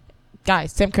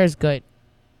 guys, Sam Kerr's good.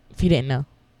 If you didn't know.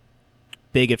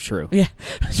 Big if true. Yeah.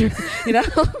 You know?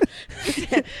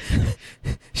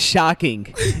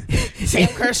 Shocking. Sam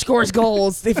Kerr scores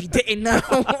goals if you didn't know.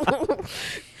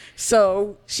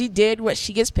 So she did what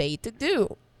she gets paid to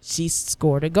do. She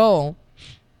scored a goal.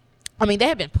 I mean, they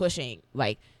have been pushing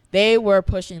like they were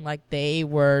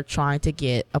trying to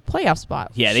get a playoff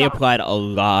spot. Yeah, they applied a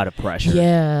lot of pressure.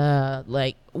 Yeah,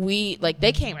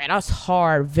 they came at us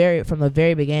hard from the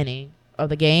very beginning of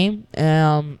the game.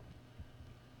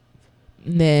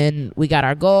 Then we got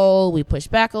our goal. We pushed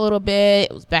back a little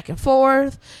bit. It was back and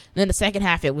forth. Then the second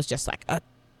half, it was just like a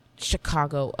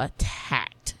Chicago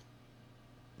attacked,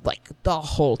 like the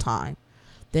whole time.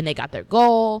 Then they got their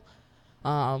goal.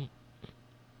 I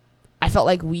felt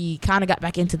like we kind of got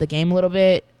back into the game a little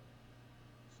bit.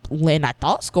 Lynn, I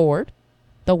thought, scored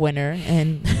the winner,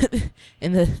 and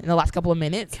in the last couple of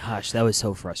minutes. Gosh, that was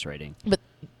so frustrating. But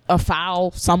a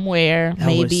foul somewhere, That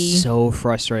maybe. was so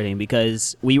frustrating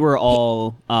because we were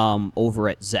all over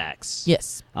at Zach's.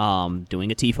 Yes.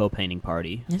 Doing a TIFO painting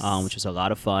party, Yes. which was a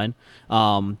lot of fun.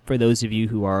 For those of you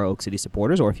who are Oak City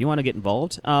supporters, or if you want to get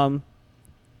involved,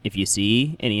 if you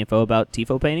see any info about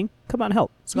TIFO painting, come on and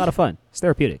help. It's a lot of fun. It's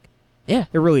therapeutic. Yeah.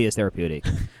 It really is therapeutic.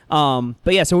 But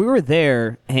yeah, so we were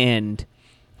there, and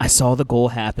I saw the goal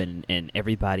happen, and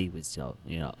everybody was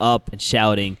up and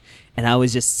shouting, and I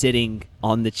was just sitting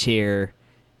on the chair,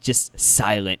 just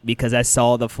silent, because I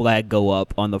saw the flag go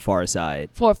up on the far side.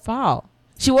 For a foul.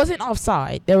 She wasn't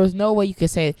offside. There was no way you could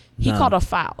say he No. called a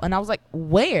foul. And I was like,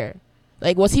 where?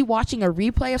 Like, was he watching a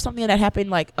replay of something that happened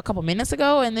like a couple minutes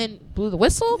ago and then blew the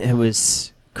whistle? It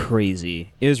was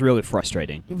crazy. It was really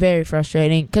frustrating. Very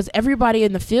frustrating because everybody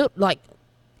in the field, like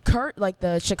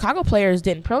the Chicago players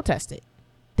didn't protest it.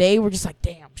 They were just like,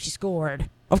 damn, she scored.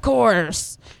 Of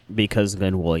course. Because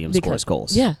Lynn Williams scores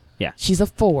goals. Yeah. Yeah. She's a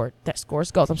forward that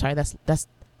scores goals. I'm sorry. That's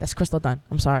Crystal Dunn.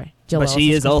 I'm sorry. Jill But Ellis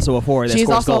she is Crystal. also a forward that She's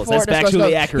scores also a goals. That's forward that scores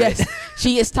factually goals. accurate. Yes.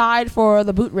 She is tied for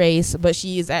the boot race, but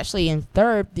she is actually in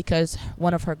third because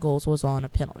one of her goals was on a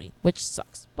penalty, which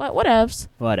sucks. But whatevs.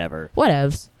 Whatever.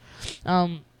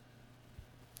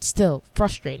 Still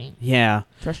frustrating. Yeah.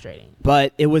 Frustrating.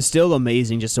 But it was still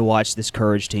amazing just to watch this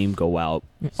Courage team go out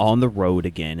Yes. on the road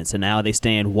again. And so now they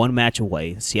stand one match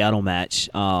away, Seattle match,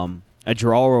 a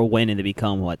draw or a win, and they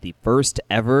become, the first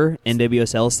ever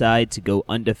NWSL side to go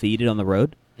undefeated on the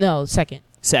road? No, second.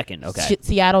 Second, okay.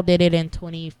 Seattle did it in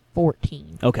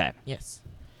 2014. Okay. Yes.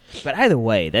 But either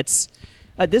way, that's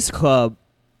this club,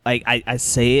 I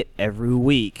say it every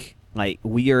week, like,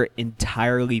 we are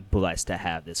entirely blessed to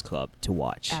have this club to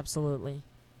watch. Absolutely.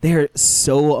 They're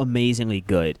so amazingly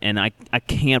good, and I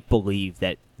can't believe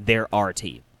that they're our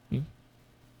team.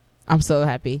 I'm so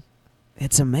happy.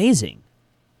 It's amazing.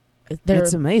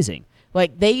 It's amazing.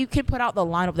 Like, you can put out the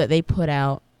lineup that they put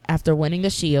out after winning the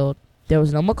Shield. There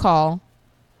was no McCall.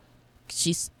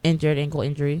 She's injured, ankle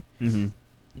injury. Mm-hmm.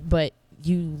 But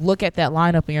you look at that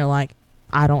lineup and you're like,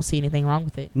 I don't see anything wrong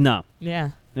with it. No,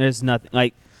 Yeah. there's nothing.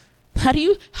 Like, How do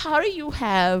you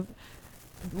have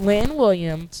Lynn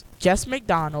Williams, Jess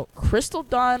McDonald, Crystal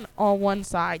Dunn on one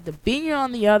side, Dabinia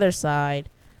on the other side,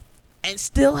 and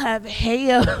still have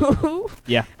Heyo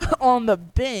yeah, on the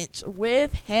bench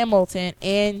with Hamilton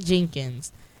and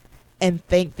Jenkins, and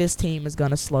think this team is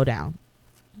going to slow down?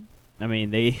 I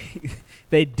mean,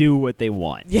 they do what they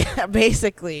want. Yeah,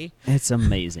 basically. It's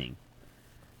amazing.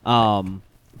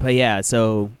 But yeah,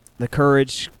 so the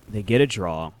Courage, they get a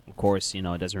draw. Of course, it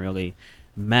doesn't really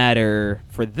matter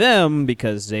for them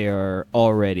because they are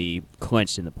already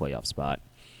clinched in the playoff spot.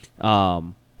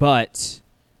 But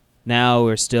now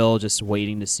we're still just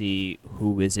waiting to see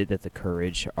who is it that the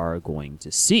Courage are going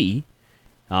to see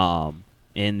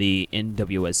in the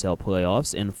NWSL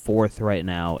playoffs. And fourth right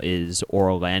now is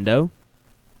Orlando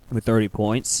with 30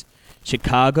 points.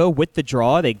 Chicago, with the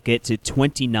draw, they get to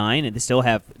 29, and they still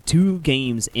have 2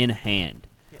 games in hand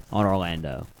on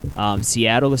Orlando.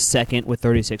 Seattle is second with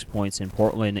 36 points, and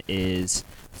Portland is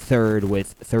third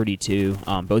with 32.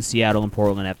 Both Seattle and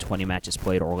Portland have 20 matches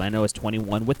played. Orlando has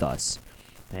 21 with us.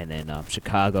 And then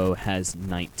Chicago has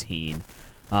 19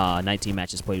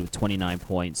 matches played with 29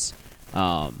 points.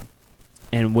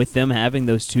 And with them having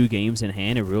those 2 games in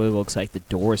hand, it really looks like the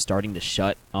door is starting to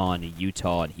shut on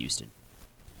Utah and Houston.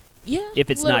 Yeah. If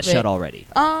it's not shut already.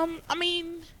 I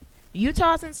mean,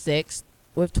 Utah's in 6th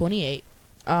with 28.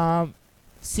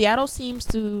 Seattle seems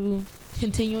to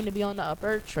continuing to be on the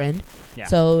upward trend. Yeah.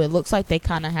 So it looks like they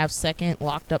kind of have second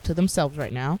locked up to themselves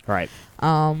right now. Right.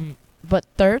 But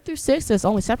 3rd through 6th is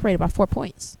only separated by 4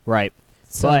 points. Right.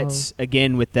 So But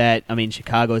again, with that, I mean,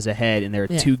 Chicago's ahead, and there are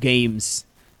Yeah. 2 games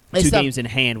in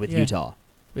hand with Yeah. Utah.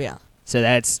 yeah. So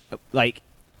that's like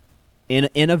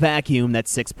in a vacuum,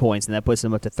 that's 6 points, and that puts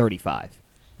them up to 35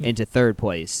 into third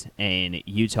place. And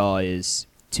Utah is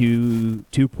two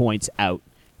points out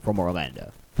from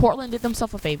Orlando. Portland did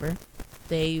themselves a favor.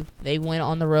 They went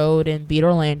on the road and beat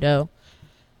Orlando.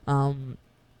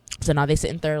 So now they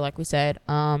sit in 3rd, like we said.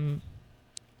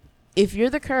 If you're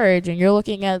the Courage and you're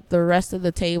looking at the rest of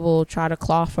the table, try to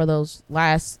claw for those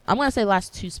last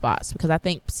 2 spots, because I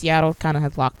think Seattle kind of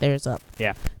has locked theirs up.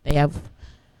 Yeah.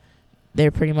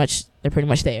 They're pretty much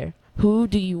there. Who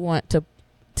do you want to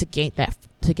get that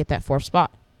 4th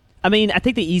spot? I mean, I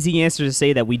think the easy answer is to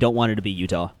say that we don't want it to be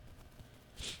Utah.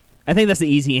 I think that's the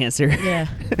easy answer. Yeah.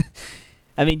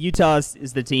 I mean, Utah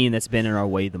is the team that's been in our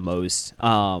way the most.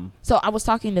 So I was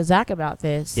talking to Zach about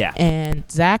this. Yeah. And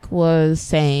Zach was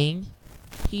saying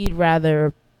he'd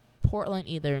rather Portland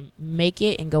either make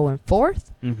it and go in 4th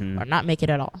or not make it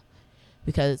at all,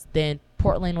 because then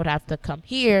Portland would have to come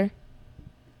here,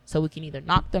 so we can either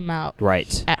knock them out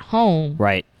Right. at home,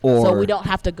 Right. Or so we don't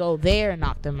have to go there and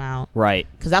knock them out, Right.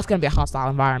 because that's going to be a hostile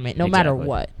environment no matter Exactly.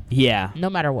 what. Yeah. No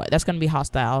matter what, that's going to be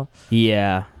hostile.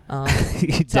 Yeah. So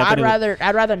Definitely.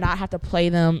 I'd rather not have to play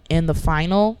them in the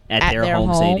final At their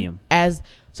home stadium.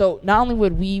 So not only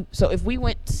would we, so if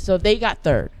they got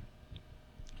 3rd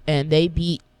and they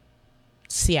beat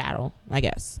Seattle, I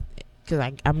guess,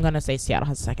 because I'm gonna say Seattle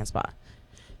has the 2nd spot.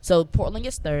 So Portland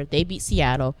gets 3rd, they beat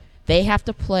Seattle. They have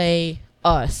to play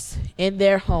us in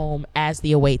their home as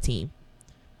the away team.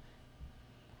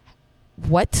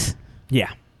 What?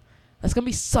 Yeah. That's gonna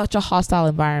be such a hostile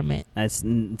environment. It's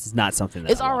not something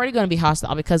that It's I want. already going to be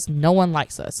hostile because no one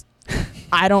likes us.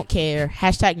 I don't care.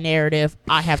 # narrative.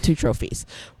 I have 2 trophies.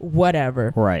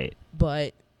 Whatever. Right.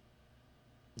 But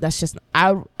that's just...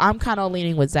 I'm kind of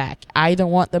leaning with Zach. I either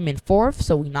want them in 4th,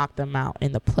 so we knock them out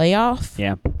in the playoff.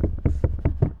 Yeah.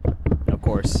 Of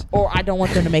course. Or I don't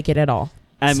want them to make it at all.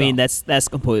 I So, mean, that's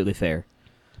completely fair.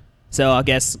 So I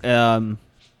guess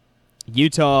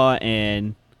Utah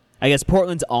and I guess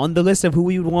Portland's on the list of who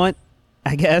we would want.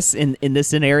 I guess in this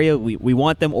scenario, we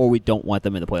want them or we don't want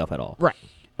them in the playoff at all. Right.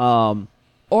 Um,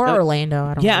 Or Orlando.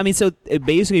 I don't yeah, know. I mean, so it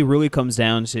basically really comes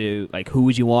down to like who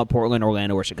would you want, Portland,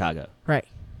 Orlando, or Chicago? Right.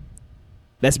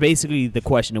 That's basically the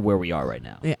question of where we are right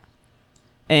now. Yeah.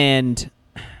 And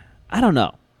I don't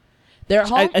know. Their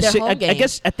home, I game.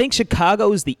 guess I think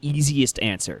Chicago is the easiest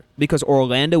answer because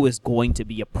Orlando is going to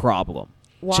be a problem.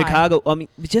 Why? Chicago, I mean,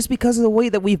 just because of the way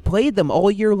that we've played them all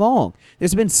year long.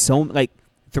 There's been so like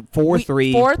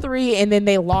 4-3. 4-3, and then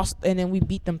they lost, and then we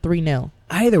beat them 3-0.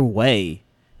 Either way,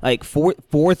 Like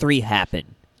 4-3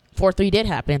 happened. 4-3 did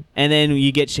happen. And then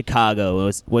you get Chicago.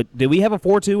 What did we have a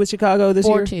 4-2 with Chicago this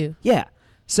year? 4-2. Yeah.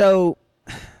 So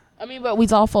I mean, but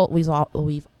we've also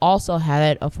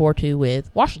had a 4-2 with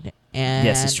Washington. And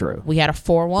yes, it's true. We had a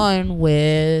 4-1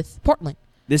 with Portland.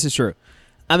 this is true.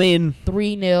 I mean,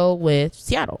 3-0 with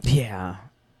Seattle. yeah.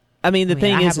 I mean, the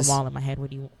thing I is, have them all in my head.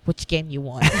 Which game you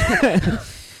want?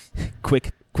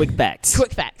 quick facts.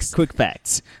 Quick facts. Quick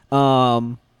facts.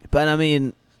 But I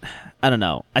mean, I don't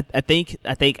know. I think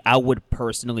I would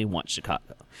personally want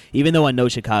Chicago, even though I know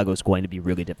Chicago is going to be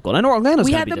really difficult. I know Orlando's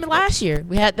We going had to be them difficult. last year.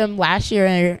 We had them last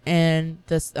year in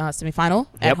the semifinal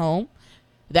Yep. at home.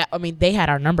 They had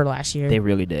our number last year. They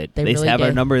really did. They They really have our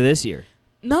did. number this year.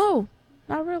 No,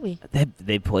 not really.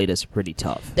 They played us pretty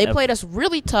tough. They played us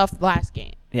really tough last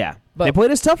game. Yeah, but- they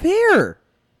played us tough here.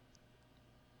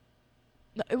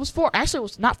 No, it was 4. Actually, it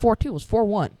was not 4-2. It was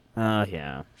 4-1.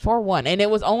 Yeah. 4-1, and it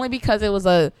was only because it was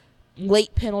a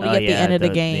late penalty at the end of the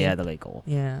game. Yeah, the late goal.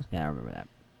 Yeah. Yeah, I remember that.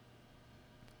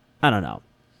 I don't know.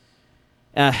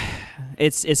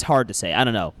 It's hard to say. I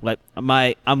don't know. Like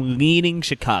I'm leaning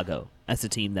Chicago as the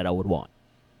team that I would want.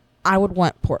 I would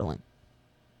want Portland.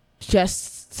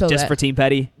 Just For Team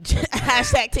Petty.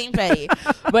 hashtag Team Petty.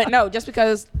 But no, just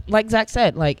because, like Zach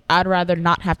said, like I'd rather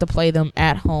not have to play them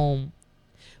at home.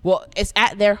 Well, it's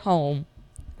at their home.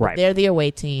 Right. They're the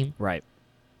away team. Right.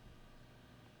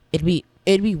 It'd be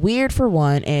weird for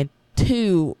one, and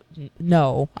two,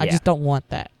 no, I Yeah. just don't want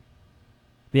that.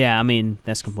 Yeah, I mean,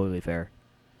 that's completely fair.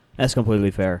 That's completely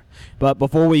fair. But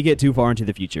before we get too far into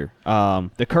the future,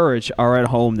 the Courage are at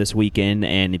home this weekend,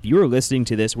 and if you are listening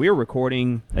to this, we are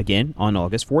recording again on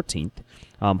August 14th.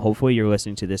 Hopefully you're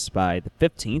listening to this by the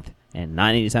 15th and not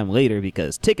any time later,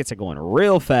 because tickets are going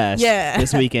real fast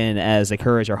this weekend as the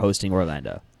Courage are hosting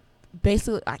Orlando.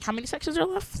 Basically, like, how many sections are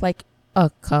left? Like a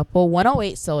couple.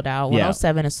 108 sold out.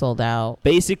 107 is sold out.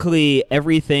 Basically,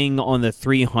 everything on the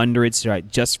 300s, right,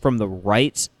 just from the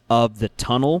right of the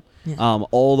tunnel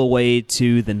all the way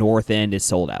to the north end is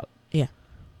sold out. Yeah.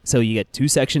 So you get two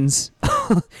sections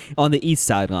on the east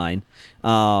sideline.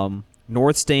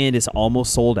 North stand is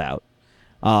almost sold out.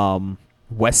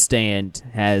 West stand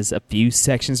has a few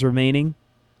sections remaining.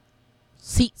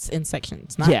 Seats in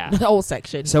sections, not Yeah. the whole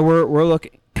section. So we're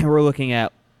looking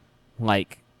at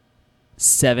like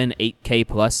 7-8K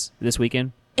plus this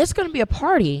weekend. It's gonna be a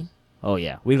party. Oh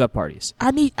yeah, we love parties.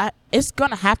 It's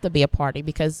gonna have to be a party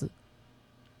because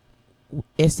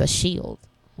it's a shield.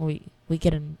 We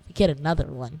get another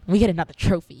one. We get another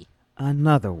trophy.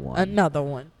 Another one. Another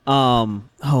one.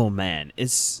 Oh man,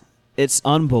 it's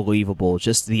unbelievable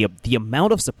just the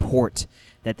amount of support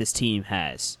that this team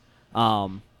has.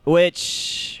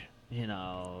 Which, you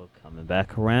know, coming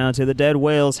back around to the Dead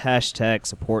Whales hashtag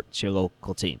support your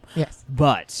local team. Yes.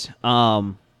 But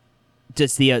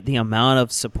just the amount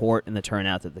of support and the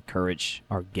turnout that the Courage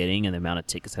are getting and the amount of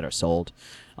tickets that are sold.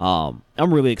 I'm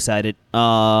really excited.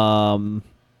 2-0.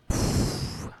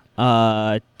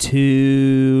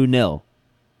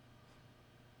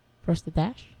 First the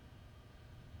Dash.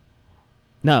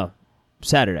 No,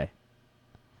 Saturday.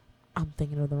 I'm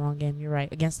thinking of the wrong game. You're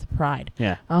right. Against the Pride.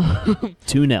 Yeah.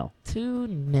 2-0.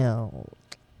 2-0.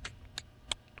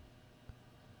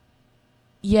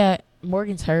 Yeah,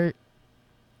 Morgan's hurt.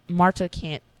 Marta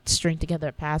can't string together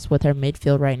a pass with her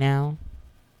midfield right now.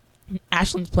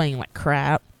 Ashlyn's playing like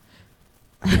crap.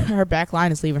 Her back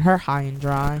line is leaving her high and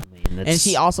dry. I mean, And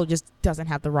she also just doesn't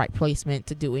have the right placement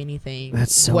to do anything.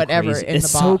 That's so whatever crazy. in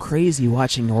It's the box. so crazy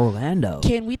watching Orlando.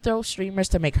 Can we throw streamers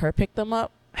to make her pick them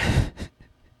up?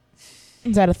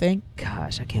 Is that a thing?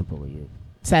 Gosh, I can't believe it.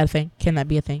 Is that a thing? Can that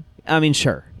be a thing? I mean,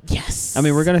 sure. Yes. I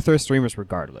mean, we're going to throw streamers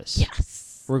regardless.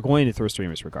 Yes. We're going to throw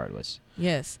streamers regardless.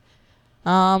 Yes.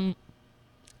 I'm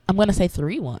gonna say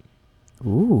 3-1.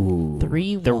 Ooh.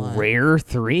 3-1. The rare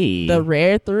 3. The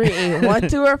rare 3. 1,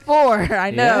 2, or 4. I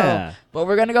know. Yeah. But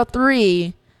we're gonna go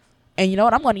 3. And you know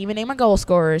what? I'm gonna even name my goal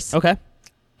scorers. Okay.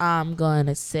 I'm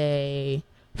gonna say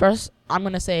first. I'm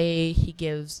gonna say he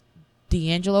gives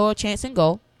D'Angelo a chance in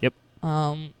goal. Yep.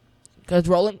 Because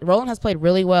Roland has played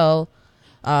really well.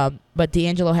 But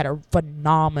D'Angelo had a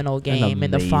phenomenal game in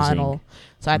the final.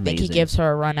 So I think he Amazing. gives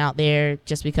her a run out there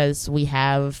just because we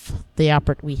have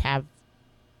we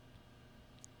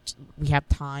have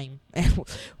time and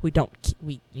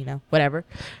whatever.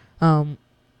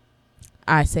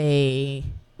 I say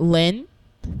Lynn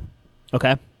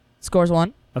Okay. scores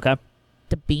 1. Okay.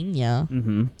 Dabinia.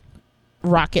 Mm-hmm.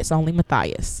 Rockets only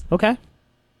Matthias. Okay.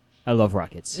 I love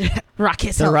Rockets.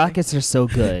 Rockets The only. Rockets are so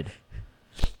good.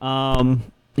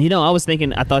 You know, I was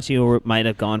thinking, I thought you might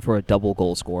have gone for a double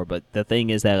goal score, but the thing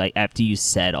is that, like, after you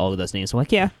said all of those names, I'm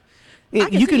like, yeah,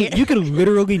 can you see it. you can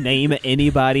literally name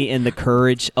anybody in the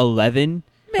Courage 11.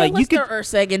 Man, Like, let's throw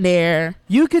Urseg in there.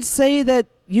 you could say that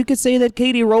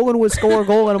Katie Rowland would score a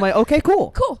goal, and I'm like, okay,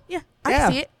 cool. Cool. Yeah, I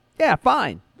can see it. Yeah,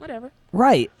 fine. Whatever.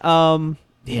 Right.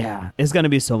 Yeah, it's gonna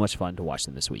be so much fun to watch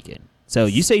them this weekend. So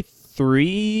you say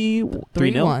 3-0?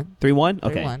 3-1. 3-1?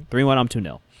 Okay. 3-1. 3-1. I'm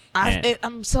 2-0.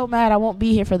 I'm so mad I won't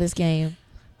be here for this game.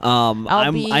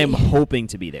 I am hoping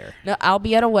to be there. No, I'll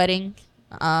be at a wedding.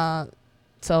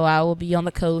 So I will be on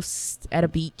the coast at a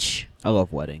beach. I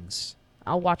love weddings.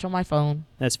 I'll watch on my phone.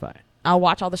 That's fine. I'll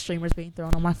watch all the streamers being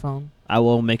thrown on my phone. I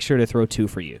will make sure to throw 2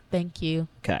 for you. Thank you.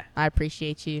 Okay. I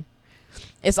appreciate you.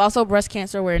 It's also Breast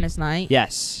Cancer Awareness Night.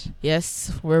 Yes.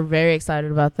 Yes, we're very excited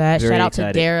about that. Very Shout out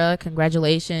excited. to Dara.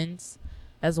 Congratulations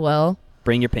as well.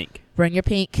 Bring your pink. Bring your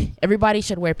pink. Everybody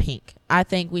should wear pink. I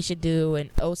think we should do an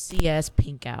OCS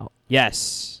pink out.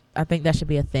 Yes. I think that should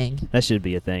be a thing. That should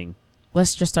be a thing.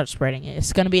 Let's just start spreading it.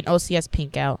 It's going to be an OCS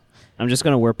pink out. I'm just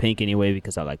going to wear pink anyway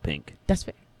because I like pink. That's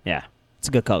fair. Yeah. It's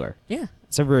a good color. Yeah,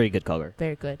 It's a very good color.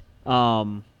 very good.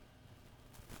 Okay.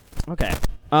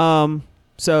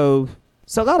 So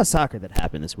a lot of soccer that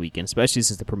happened this weekend, especially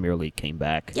since the Premier League came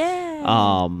back.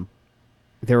 Yeah.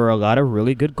 There were a lot of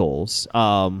really good goals.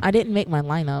 I didn't make my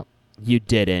lineup. You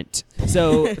didn't.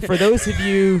 So for those of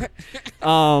you,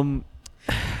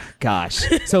 gosh.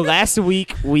 So last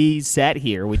week we sat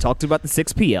here. We talked about the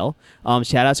 6PL.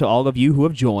 Shout out to all of you who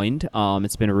have joined.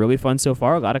 It's been really fun so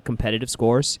far. A lot of competitive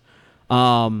scores.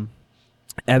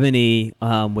 Ebony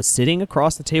was sitting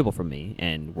across the table from me,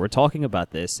 and we're talking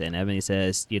about this. And Ebony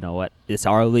says, "You know what? It's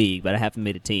our league, but I haven't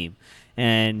made a team."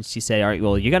 And she said, "All right,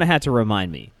 well, you're gonna have to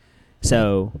remind me."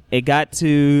 So it got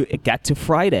to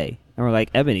Friday, and we're like,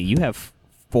 "Ebony, you have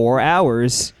 4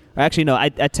 hours." Or actually, no, I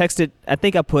texted. I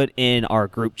think I put in our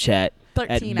group chat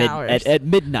 13 hours. at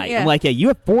midnight. Yeah. I'm like, "Yeah, you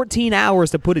have 14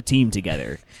 hours to put a team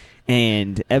together."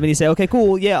 And Ebony said, "Okay,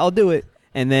 cool. Yeah, I'll do it."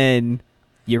 And then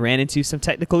you ran into some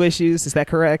technical issues. Is that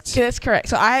correct? That's correct.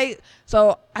 So I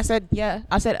said, yeah.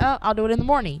 I said, oh, I'll do it in the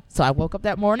morning. So I woke up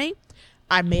that morning.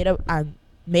 I made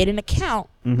an account.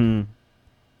 Mm-hmm.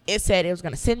 It said it was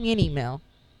going to send me an email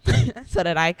so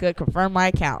that I could confirm my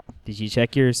account. Did you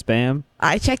check your spam?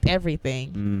 I checked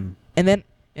everything. Mm. And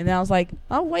then I was like,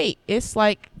 oh, wait, it's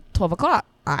like 12 o'clock.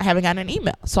 I haven't gotten an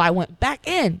email. So I went back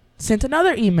in, sent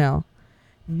another email.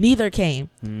 Neither came.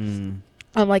 Mm.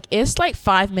 I'm like, it's like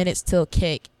 5 minutes till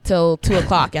 2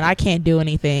 o'clock, and I can't do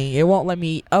anything. It won't let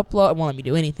me upload. It won't let me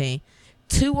do anything.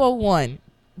 2:01,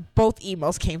 both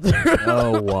emails came through.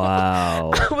 Oh,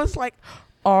 wow. I was like,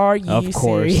 are you Of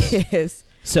course. serious?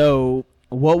 So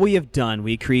what we have done,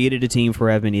 we created a team for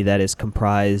Ebony that is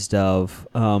comprised of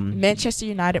Manchester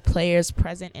United players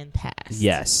present and past.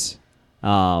 yes.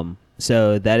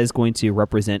 So that is going to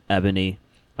represent Ebony.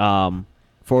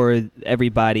 For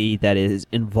everybody that is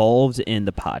involved in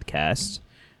the podcast,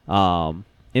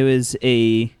 it was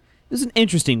an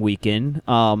interesting weekend.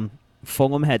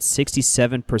 Fulham had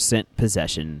 67%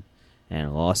 possession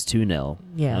and lost 2-0.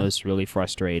 Yeah. That was really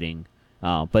frustrating.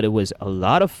 But it was a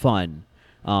lot of fun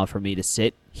for me to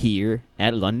sit here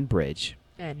at London Bridge.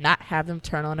 And not have them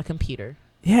turn on a computer.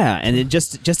 Yeah, and then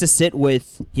just to sit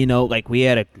with, like we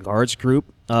had a large group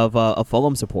of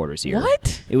Fulham supporters here.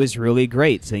 What? It was really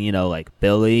great. So, like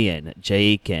Billy and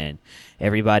Jake and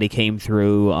everybody came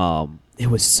through. It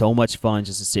was so much fun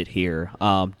just to sit here.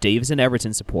 Dave's an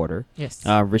Everton supporter. Yes.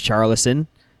 Richarlison,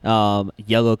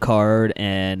 yellow card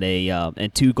and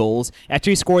and 2 goals. After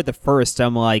he scored the first,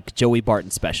 I'm like Joey Barton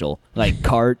special, like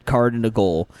card and a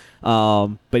goal.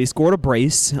 But he scored a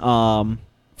brace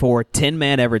for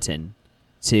 10-man Everton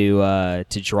to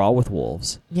draw with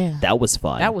Wolves. Yeah. That was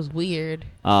fun. That was weird.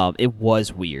 It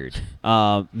was weird.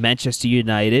 Manchester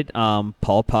United, Paul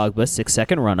Pogba,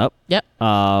 6-second run-up. Yep.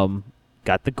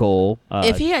 Got the goal.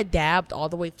 If he had dabbed all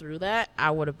the way through that,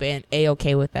 I would have been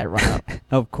A-okay with that run-up.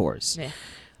 Of course. Yeah.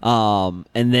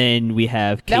 And then we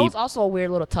have That was also a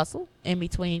weird little tussle in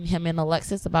between him and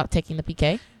Alexis about taking the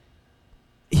PK.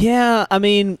 Yeah, I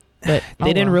mean, But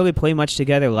they didn't really play much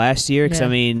together last year because,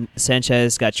 Yeah.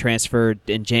 Sanchez got transferred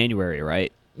in January,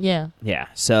 right? Yeah. Yeah,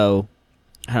 so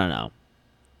I don't know.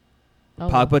 Oh,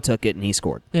 Pogba well. took it and he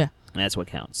scored. Yeah. That's what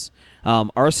counts.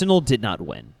 Arsenal did not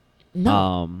win.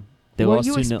 No. They Were lost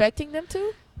you 2-0. expecting them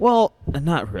to? Well,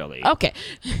 not really. Okay.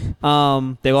 They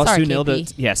lost Sorry, 2-0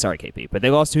 KP. to sorry KP, but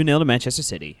they lost 2-0 to Manchester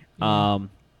City.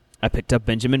 I picked up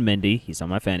Benjamin Mendy. He's on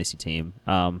my fantasy team.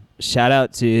 Shout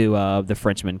out to the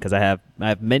Frenchman because I have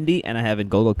Mendy and I have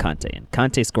N'Golo Kante, and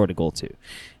Kante scored a goal too,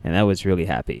 and that was really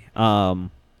happy.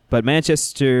 But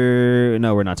Manchester,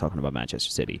 no, we're not talking about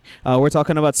Manchester City. We're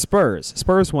talking about Spurs.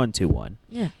 Spurs won 2-1.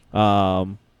 Yeah.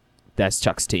 That's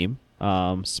Chuck's team.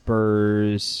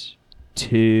 Spurs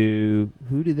to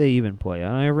who did they even play?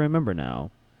 I don't remember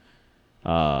now.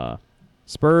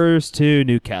 Spurs to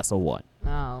Newcastle 1.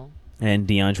 Oh. And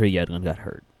DeAndre Yedlin got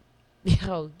hurt.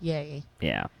 Oh, yay.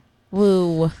 Yeah.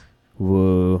 Woo.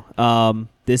 Woo.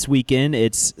 This weekend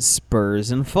it's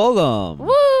Spurs and Fulham.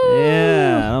 Woo!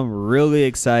 Yeah, I'm really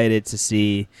excited to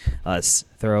see us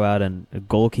throw out a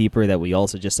goalkeeper that we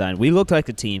also just signed. We looked like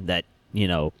a team that,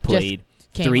 played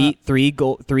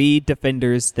three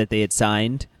defenders that they had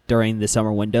signed during the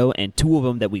summer window, and 2 of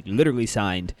them that we literally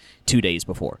signed 2 days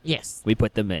before. Yes. We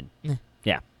put them in.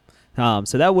 Yeah.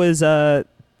 So that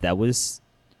was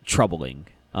troubling.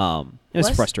 It was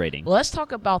frustrating. Let's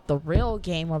talk about the real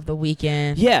game of the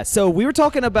weekend. Yeah, so we were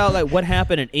talking about like what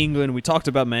happened in England. We talked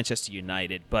about Manchester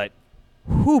United, but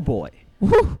whoo boy.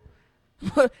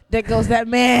 There goes that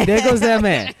man. There goes that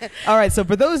man. All right, so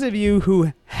for those of you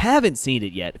who haven't seen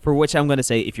it yet, for which I'm going to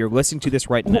say if you're listening to this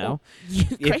right now,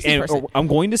 I'm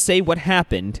going to say what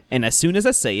happened, and as soon as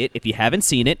I say it, if you haven't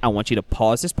seen it, I want you to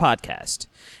pause this podcast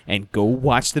and go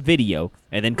watch the video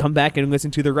and then come back and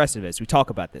listen to the rest of it as we talk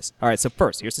about this. All right, so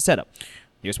first, here's the setup.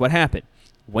 Here's what happened.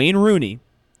 Wayne Rooney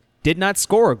did not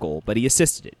score a goal, but he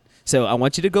assisted it. So I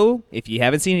want you to go, if you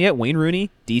haven't seen it yet, Wayne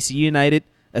Rooney, DC United,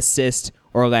 assist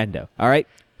Orlando. All right?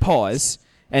 Pause.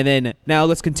 And then now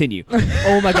let's continue.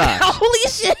 Oh, my gosh. Holy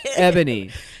shit. Ebony.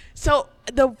 So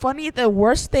the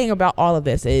worst thing about all of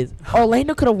this is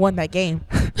Orlando could have won that game.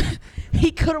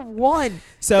 He could have won.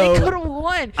 So they could have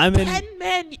won.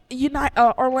 10-man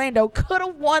Orlando could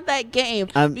have won that game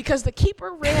because the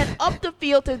keeper ran up the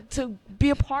field to be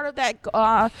a part of that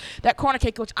corner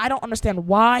kick, which I don't understand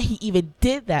why he even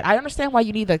did that. I understand why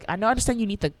you need I understand you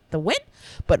need the win,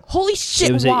 but holy shit,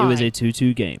 it was why? It was a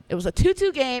 2-2 game. It was a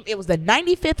 2-2 game. It was the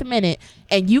 95th minute,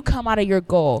 and you come out of your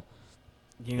goal.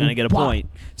 You're gonna get a point.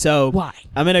 So why?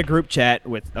 I'm in a group chat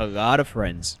with a lot of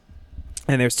friends.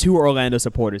 And there's 2 Orlando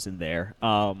supporters in there.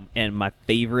 And my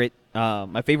favorite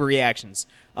reactions.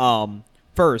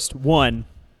 First, one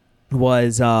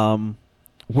was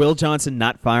Will Johnson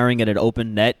not firing at an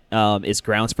open net is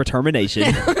grounds for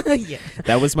termination. Yeah.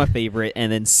 That was my favorite.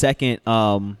 And then second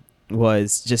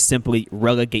was just simply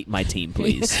relegate my team,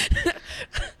 please.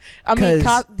 I mean,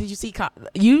 did you see?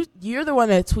 You're the one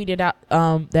that tweeted out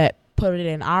that put it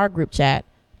in our group chat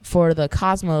for the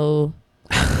Cosmo.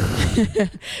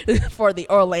 For the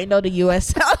Orlando to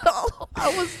USL.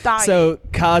 I was dying. So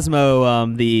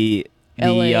Cosmo, the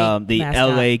LA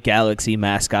LA Galaxy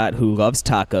mascot who loves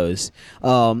tacos.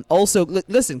 Also,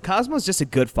 listen, Cosmo's just a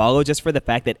good follow just for the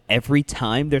fact that every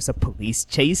time there's a police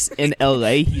chase in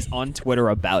LA, he's on Twitter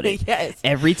about it. Yes.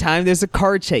 Every time there's a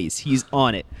car chase, he's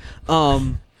on it.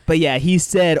 But yeah, he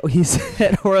said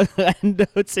Orlando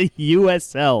to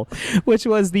USL, which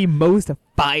was the most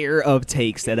fire of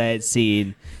takes that I had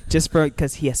seen. Just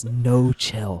because he has no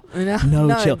chill.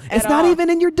 No chill. It's not even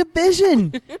in your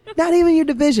division. Not even your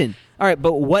division. All right,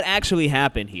 but what actually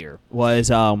happened here was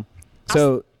so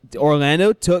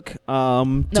Orlando took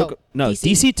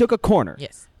DC took a corner.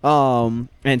 Yes.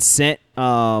 And sent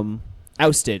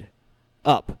ousted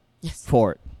up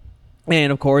for it.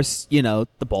 And, of course, the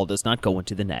ball does not go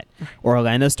into the net.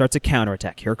 Orlando starts a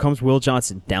counterattack. Here comes Will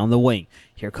Johnson down the wing.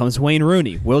 Here comes Wayne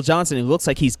Rooney. Will Johnson, it looks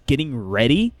like he's getting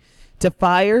ready to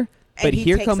fire. But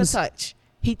here comes a touch.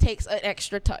 He takes an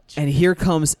extra touch. And here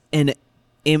comes an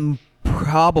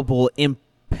improbable,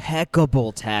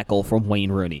 impeccable tackle from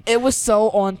Wayne Rooney. It was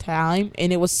so on time,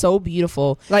 and it was so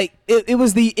beautiful. Like, it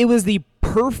was the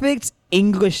perfect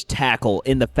English tackle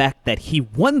in the fact that he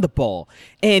won the ball,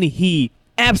 and he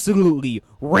absolutely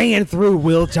ran through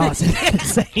Will Johnson at the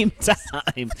same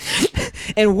time.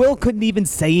 And Will couldn't even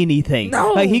say anything.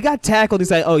 No. Like, he got tackled.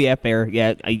 He's like, oh, yeah, fair.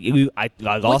 Yeah, I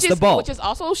lost the ball. Which is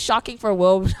also shocking for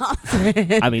Will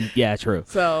Johnson. I mean, yeah, true.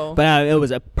 So, but it was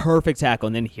a perfect tackle.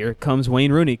 And then here comes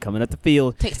Wayne Rooney coming up the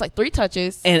field. Takes like 3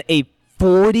 touches. And a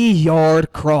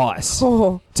 40-yard cross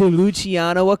to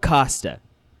Luciano Acosta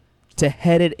to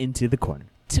head it into the corner.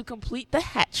 To complete the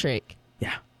hat trick.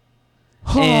 Yeah.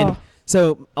 And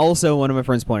so, also, one of my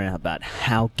friends pointed out about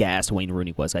how gassed Wayne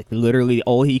Rooney was. Like, literally,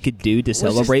 all he could do to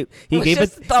celebrate, he gave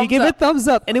a thumbs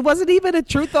up. And it wasn't even a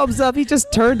true thumbs up. He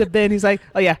just turned to Ben. He's like,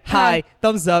 oh, yeah, hi,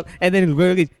 thumbs up. And then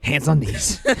literally, hands on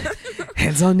knees.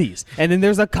 Hands on knees. And then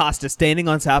there's Acosta standing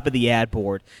on top of the ad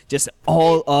board, just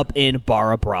all up in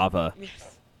Barra Brava.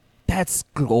 That's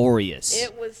glorious.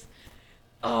 It was,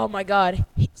 oh, my God.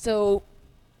 So,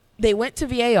 they went to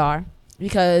VAR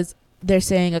because they're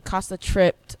saying Acosta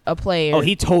tripped a player. Oh,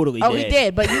 he totally did. Oh, he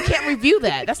did, but you can't review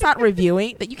that. That's not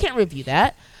reviewing. You can't review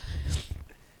that.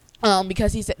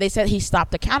 Because they said he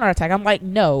stopped the counterattack. I'm like,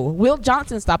 no. Will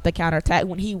Johnson stopped the counterattack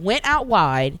when he went out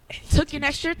wide, took an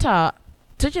extra touch,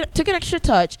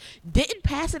 didn't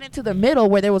pass it into the middle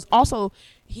where there was also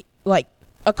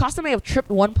Acosta may have tripped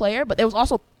one player, but there was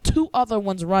also 2 other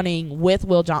ones running with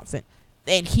Will Johnson,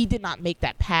 and he did not make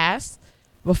that pass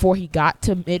before he got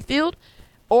to midfield,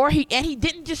 he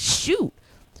didn't just shoot.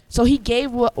 So he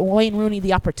gave Wayne Rooney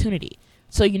the opportunity.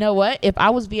 So you know what? If I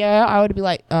was VAR, I would be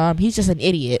like, he's just an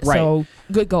idiot. Right. So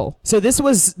good goal. So this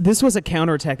was a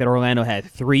counterattack that Orlando had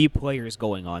 3 players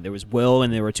going on. There was Will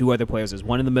and there were 2 other players. There's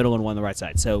one in the middle and one on the right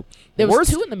side. So There was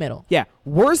 2 in the middle. Yeah.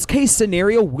 Worst case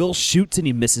scenario, Will shoots and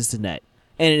he misses the net.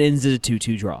 And it ends in a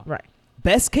 2-2 draw. Right.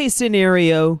 Best case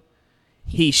scenario,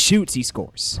 he shoots, he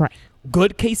scores. Right.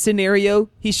 Good case scenario,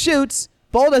 he shoots,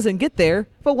 ball doesn't get there,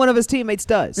 but one of his teammates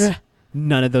does. Yeah.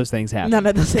 None of those things happen. None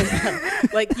of the same.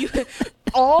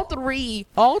 All three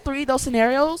of those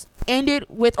scenarios ended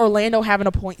with Orlando having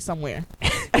a point somewhere.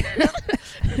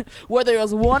 Whether it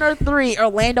was 1 or 3,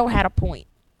 Orlando had a point.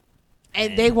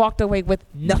 And they walked away with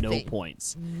nothing. No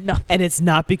points. Nothing. And it's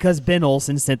not because Ben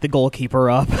Olsen sent the goalkeeper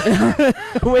up,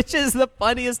 which is the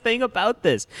funniest thing about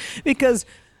this. Because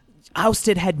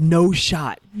Ousted had no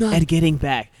shot at getting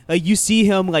back. You see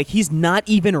him, he's not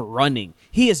even running.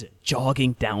 He is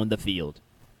jogging down the field.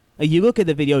 You look at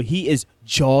the video, he is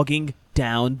jogging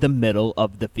down the middle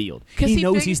of the field. He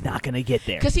knows he's not going to get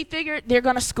there. Because he figured they're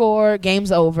going to score,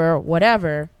 game's over,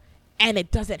 whatever, and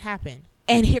it doesn't happen.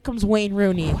 And here comes Wayne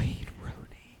Rooney.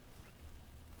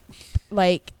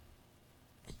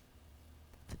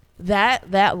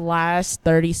 That last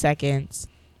 30 seconds,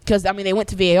 because, they went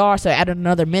to VAR, so it added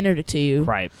another minute or 2.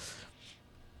 Right.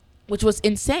 Which was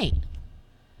insane.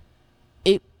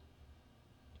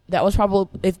 That was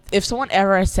probably, if someone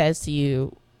ever says to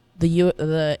you,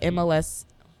 the MLS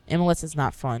is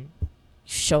not fun,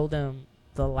 show them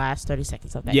the last 30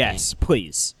 seconds of that game. Yes,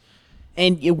 please.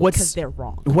 And because they're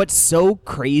wrong. What's so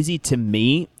crazy to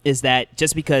me is that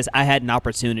just because I had an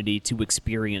opportunity to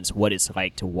experience what it's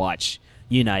like to watch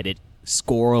United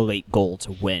score a late goal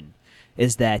to win,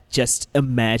 is that just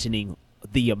imagining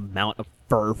the amount of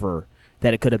fervor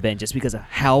that it could have been just because of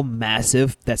how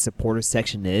massive that supporter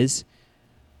section is.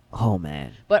 Oh,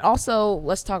 man. But also,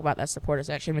 let's talk about that supporter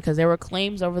section, because there were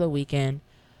claims over the weekend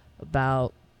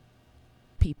about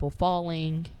people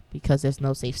falling because there's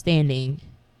no safe standing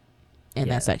in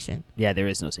that section. Yeah, there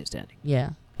is no safe standing.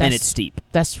 Yeah. And it's steep.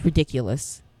 That's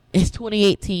ridiculous. It's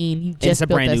 2018. You just it's a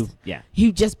brand new, yeah.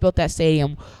 You just built that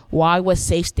stadium. Why was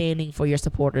safe standing for your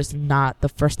supporters not the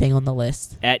first thing on the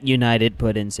list? At United,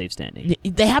 put in safe standing.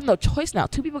 They have no choice now.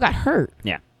 2 people got hurt.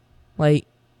 Yeah.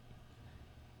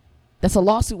 That's a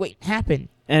lawsuit waiting to happen.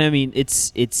 And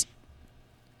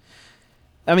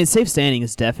safe standing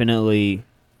is definitely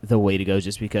the way to go,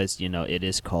 just because, it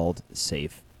is called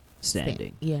safe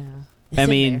standing. Yeah.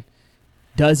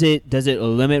 Does it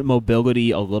limit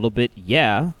mobility a little bit?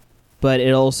 Yeah. But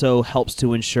it also helps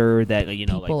to ensure that,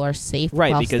 people are safe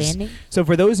right, while because standing. So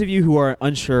for those of you who are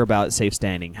unsure about safe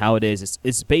standing, how it is,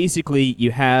 it's basically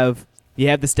you have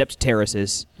the steps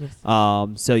terraces. Yes.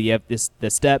 So you have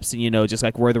the steps, and just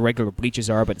like where the regular bleachers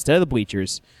are, but instead of the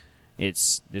bleachers,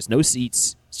 there's no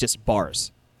seats. It's just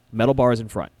bars, metal bars in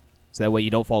front, so that way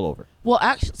you don't fall over. Well,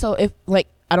 actually, so if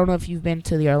I don't know if you've been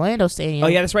to the Orlando Stadium. Oh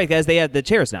yeah, that's right, guys. They have the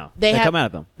chairs now. They come out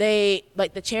of them. They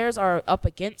the chairs are up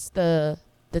against the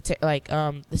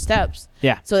steps.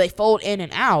 Yeah. So they fold in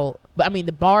and out, but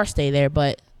the bars stay there,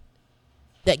 but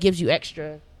that gives you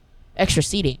extra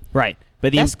seating. Right.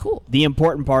 But that's cool. The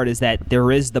important part is that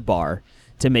there is the bar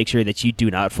to make sure that you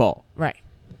do not fall. Right.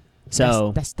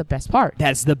 So that's the best part.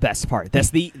 That's the best part.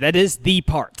 That is the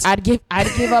part. I'd give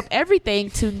up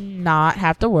everything to not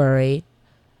have to worry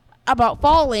about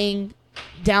falling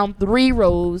down 3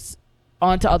 rows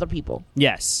onto other people.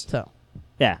 Yes. So.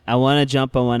 Yeah, I want to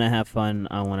jump. I want to have fun.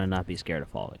 I want to not be scared of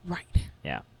falling. Right.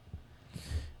 Yeah.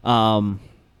 All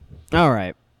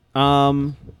right.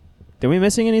 Are we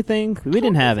missing anything? We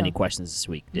didn't have any questions this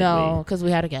week, did we? No, because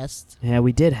we had a guest. Yeah,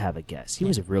 we did have a guest. He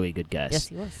was a really good guest. Yes,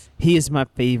 he was. He is my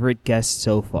favorite guest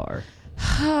so far.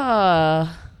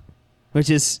 Which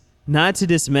is not to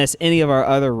dismiss any of our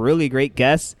other really great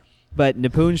guests, but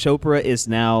Nipun Chopra is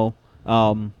now...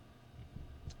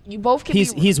 you both can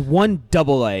he's 1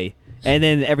 AA, and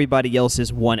then everybody else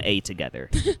is 1A together.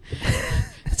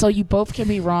 So you both can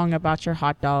be wrong about your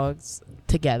hot dogs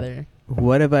together.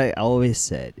 What have I always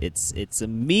said? It's a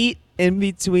meat in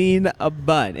between a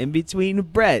bun, in between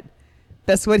bread.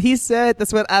 That's what he said.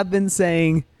 That's what I've been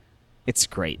saying. It's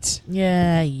great.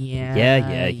 Yeah.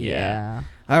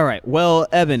 All right. Well,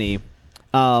 Ebony,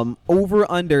 Over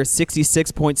under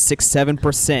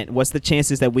 66.67%. What's the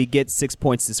chances that we get 6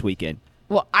 points this weekend?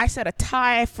 Well, I said a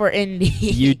tie for Indy.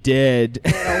 You did.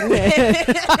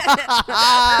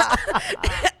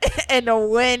 And a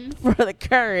win for the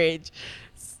Courage.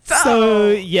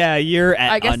 So yeah, you're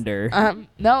at I guess, under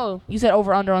no, you said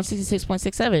over under on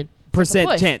 66.67%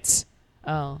 percent chance.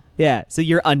 Oh, Yeah, so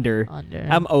you're under. Under.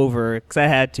 I'm over because I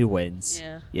had 2 wins.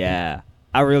 Yeah. Yeah.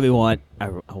 I really want. I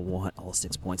want all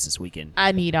 6 points this weekend.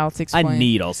 I need all 6 I points.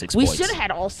 need all 6 We points. should have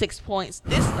had all 6 points.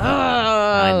 This.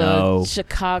 I know.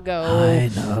 Chicago. I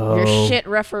know. Your shit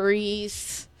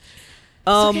referees. It's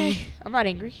okay. I'm not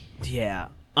angry. Yeah.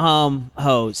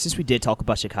 Since we did talk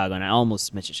about Chicago, and I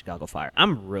almost mentioned Chicago Fire,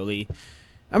 I'm really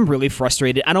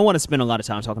frustrated. I don't want to spend a lot of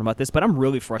time talking about this, but I'm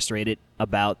really frustrated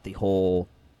about the whole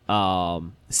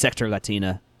Sector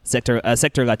Latino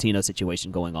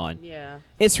situation going on. Yeah.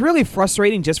 It's really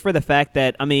frustrating just for the fact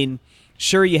that, I mean,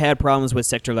 sure, you had problems with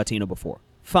Sector Latino before.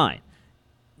 Fine.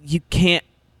 You can't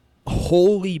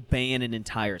wholly ban an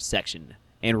entire section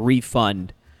and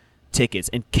refund tickets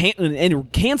and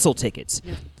cancel tickets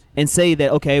and say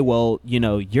that, okay, well,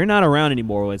 you're not around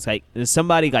anymore. It's like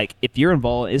somebody, like, if you're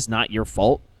involved, it's not your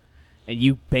fault, and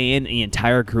you ban the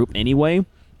entire group anyway.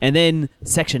 And then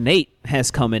Section 8 has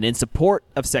come in support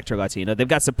of Sector Latino. They've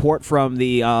got support from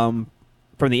the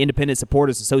Independent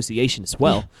Supporters Association as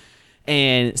well.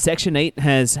 And Section 8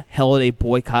 has held a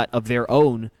boycott of their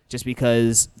own just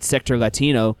because Sector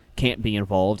Latino can't be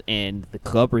involved, and the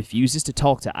club refuses to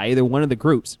talk to either one of the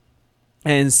groups.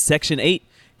 And Section 8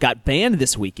 got banned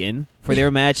this weekend for their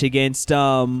match against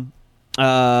Toronto.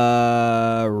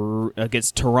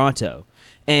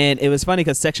 And it was funny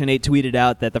because Section 8 tweeted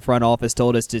out that the front office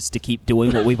told us just to keep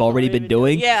doing what we've already been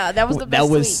doing. Yeah, that was the best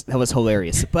tweet. That was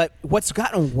hilarious. But what's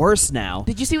gotten worse now...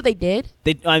 Did you see what they did?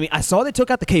 I saw they took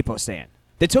out the capo stand.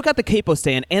 They took out the capo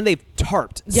stand, and they've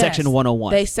tarped Section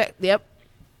 101. Yep.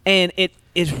 And it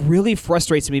really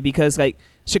frustrates me because, like,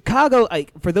 Chicago,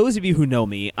 like, for those of you who know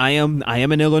me, I am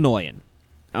an Illinoisan.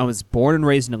 I was born and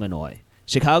raised in Illinois.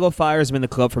 Chicago Fire has been the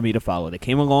club for me to follow. They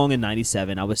came along in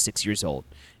 '97. I was 6 years old.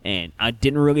 And I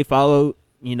didn't really follow,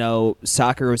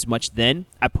 soccer as much then.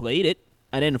 I played it.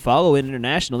 I didn't follow it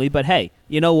internationally. But, hey,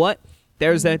 you know what?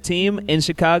 There's that team in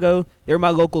Chicago. They're my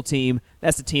local team.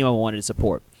 That's the team I wanted to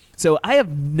support. So I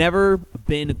have never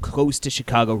been close to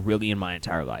Chicago really in my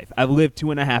entire life. I've lived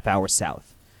 2.5 hours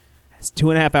south. It's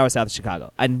 2.5 hours south of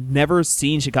Chicago. I've never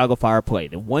seen Chicago Fire play.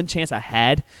 The one chance I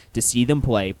had to see them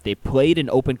play, they played an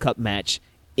Open Cup match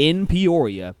in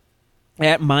Peoria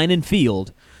at Mine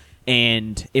Field.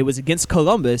 And it was against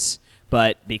Columbus,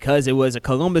 but because it was a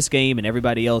Columbus game and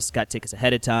everybody else got tickets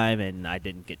ahead of time and I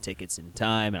didn't get tickets in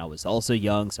time, and I was also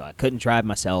young, so I couldn't drive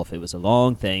myself. It was a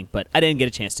long thing, but I didn't get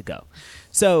a chance to go.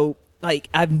 So, like,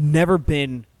 I've never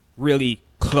been really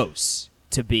close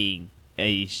to being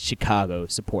a Chicago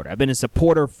supporter. I've been a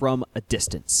supporter from a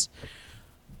distance.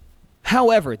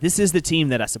 However, this is the team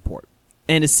that I support.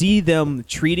 And to see them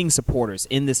treating supporters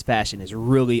in this fashion is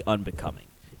really unbecoming.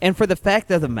 And for the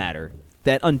fact of the matter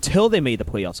that until they made the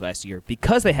playoffs last year,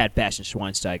 because they had Bastian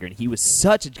Schweinsteiger, and he was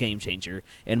such a game changer,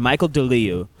 and Michael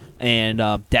DeLeo and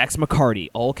Dax McCarty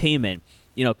all came in,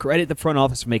 credit the front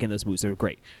office for making those moves. They were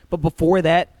great. But before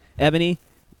that, Ebony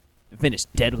finished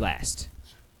dead last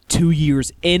 2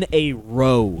 years in a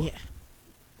row. Yeah.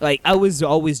 Like, I was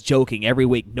always joking every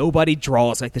week, nobody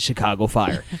draws like the Chicago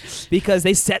Fire because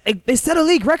they set a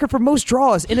league record for most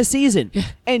draws in a season.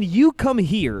 And you come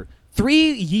here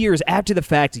 3 years after the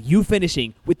fact, you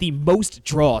finishing with the most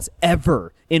draws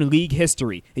ever in league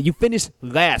history, and you finished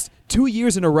last 2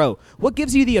 years in a row. What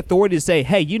gives you the authority to say,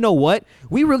 hey, you know what?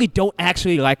 We really don't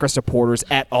actually like our supporters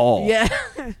at all. Yeah.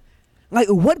 Like,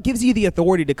 what gives you the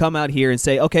authority to come out here and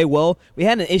say, okay, well, we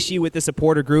had an issue with the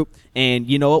supporter group, and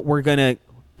you know what? We're going to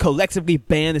collectively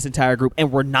ban this entire group,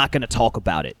 and we're not going to talk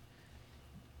about it.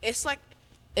 It's like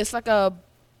a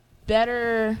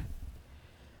better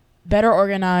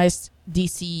organized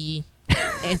DC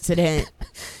incident,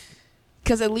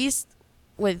 because at least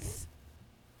with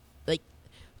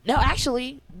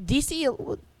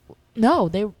DC, no,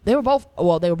 they were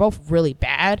both really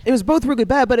bad. It was both really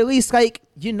bad, but at least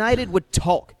United would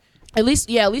talk. At least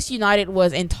United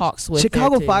was in talks with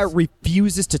Chicago their Fire teams.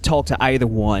 refuses to talk to either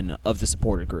one of the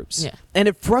supporter groups. Yeah. And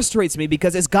it frustrates me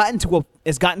because it's gotten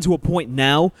to a point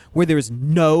now where there's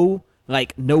no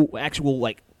actual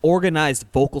organized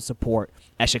vocal support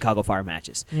at Chicago Fire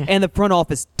matches. Yeah. And the front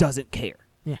office doesn't care.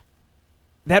 Yeah.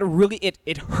 That really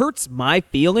it hurts my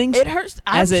feelings. It hurts.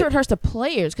 I'm sure it hurts the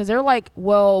players because they're like,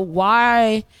 well,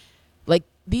 why? Like,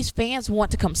 these fans want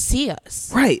to come see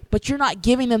us, Right. But you're not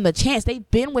giving them the chance. They've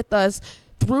been with us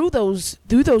through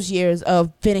those years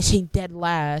of finishing dead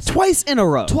last Twice in a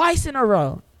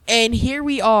row. And here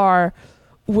we are,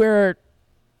 we're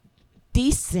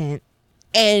decent,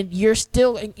 and you're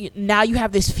still, now you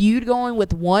have this feud going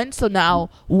with one, so now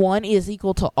one is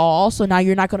equal to all, so now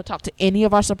you're not going to talk to any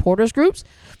of our supporters groups.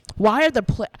 Why are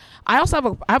the I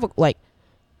also have a like,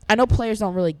 I know players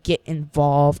don't really get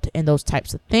involved in those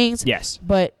types of things. Yes.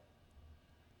 But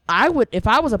I would, if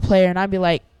I was a player, and I'd be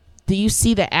like, do you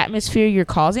see the atmosphere you're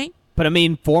causing? But I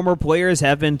mean, former players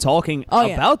have been talking Oh,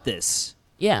 yeah. about this.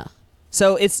 Yeah.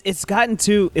 So it's gotten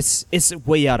to it's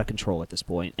way out of control at this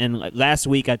point. And like, last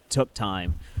week I took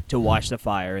time to watch the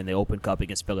Fire in the Open Cup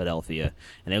against Philadelphia,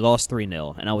 and they lost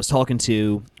 3-0. And I was talking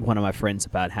to one of my friends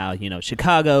about how, you know,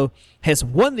 Chicago has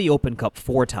won the Open Cup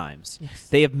 4 times. Yes.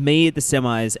 They have made the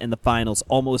semis and the finals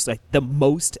almost like the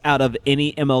most out of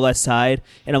any MLS side.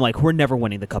 And I'm like, we're never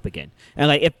winning the cup again. And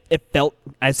like it felt,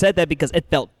 I said that because it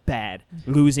felt bad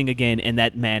losing again in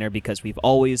that manner, because we've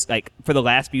always, like, for the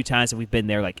last few times that we've been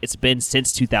there, like, it's been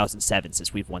since 2007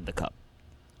 since we've won the cup.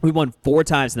 We won 4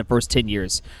 times in the first 10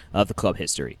 years of the club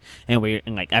history. And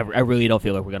I really don't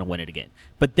feel like we're going to win it again.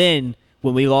 But then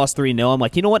when we lost 3-0, I'm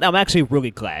like, you know what? I'm actually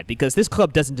really glad, because this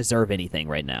club doesn't deserve anything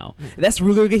right now. That's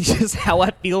really just how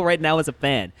I feel right now as a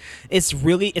fan. It's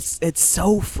really, it's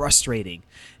so frustrating.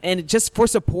 And just for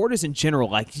supporters in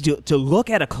general, like, to look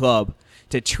at a club,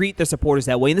 to treat their supporters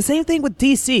that way. And the same thing with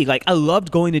DC. Like, I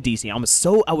loved going to DC. I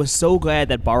was so glad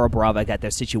that Barra Brava got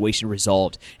their situation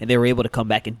resolved and they were able to come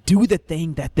back and do the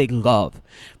thing that they love.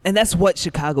 And that's what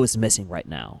Chicago is missing right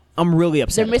now. I'm really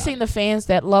upset. They're missing the fans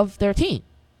that love their team.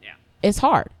 Yeah. It's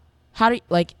hard. How do you,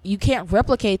 like, you can't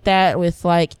replicate that with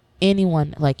like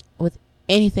anyone, like with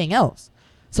anything else.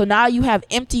 So now you have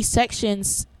empty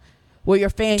sections where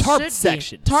your fans Tarped should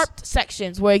sections. be. Tarped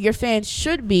sections where your fans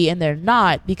should be, and they're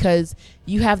not, because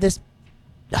you have this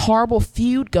horrible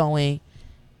feud going,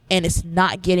 and it's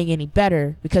not getting any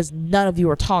better because none of you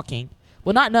are talking.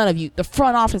 Well, not none of you. The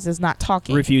front office is not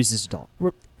talking. Refuses to talk.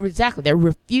 Exactly. They're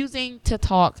refusing to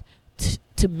talk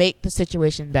to make the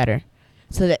situation better,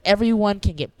 so that everyone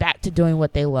can get back to doing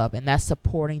what they love, and that's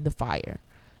supporting the Fire.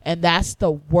 And that's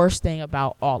the worst thing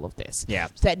about all of this. Yeah.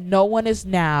 Is that no one is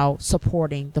now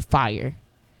supporting the Fire.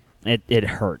 It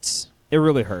hurts. It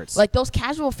really hurts. Like those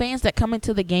casual fans that come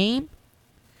into the game.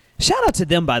 Shout out to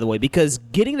them, by the way, because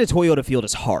getting to Toyota Field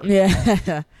is hard.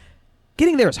 Yeah.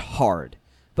 Getting there is hard.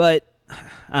 But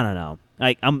I don't know.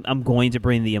 Like, I'm going to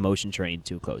bring the emotion train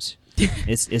too close.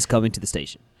 It's coming to the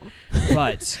station.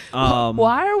 But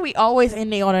why are we always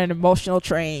ending on an emotional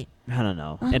train? I don't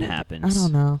know. It happens. I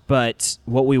don't know. But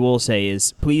what we will say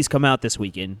is, please come out this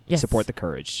weekend. Yes. Support the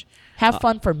Courage. Have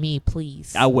fun for me,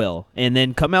 please. I will. And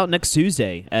then come out next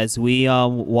Tuesday as we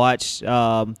watch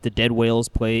the Dead Whales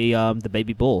play the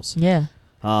Baby Bulls. Yeah.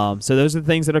 So those are the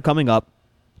things that are coming up.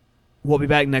 We'll be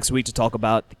back next week to talk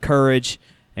about the Courage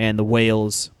and the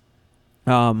Whales.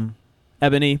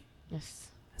 Ebony, Yes.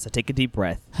 so take a deep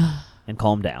breath and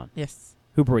calm down. Yes.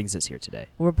 Who brings us here today?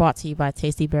 We're brought to you by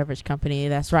Tasty Beverage Company.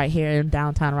 That's right here in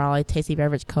downtown Raleigh,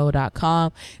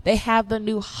 tastybeverageco.com. They have the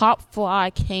new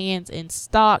Hopfly cans in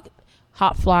stock.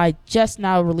 Hopfly just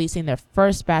now releasing their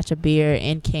first batch of beer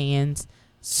in cans.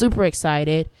 Super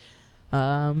excited.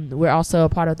 We're also a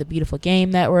part of the Beautiful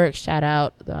Game Network. Shout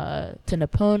out to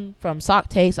Nipun from Sock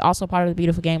Taste, also part of the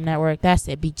Beautiful Game Network. That's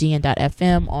at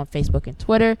bgn.fm on Facebook and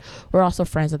Twitter. We're also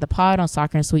friends of the pod on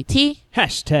Soccer and Sweet Tea.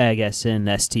 Hashtag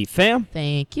SNST fam.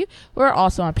 Thank you. We're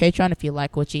also on Patreon. If you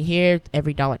like what you hear,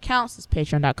 every dollar counts. It's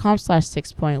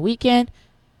patreon.com/6pointweekend.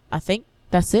 I think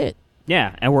that's it.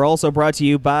 Yeah, and we're also brought to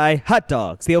you by Hot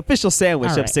Dogs, the official sandwich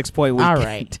All of right. 6 Point Weekend. All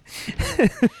right.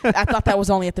 I thought that was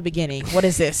only at the beginning. What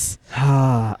is this?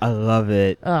 Ah, I love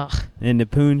it. Ugh. And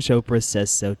Nipun Chopra says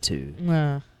so too.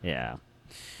 Yeah.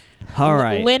 All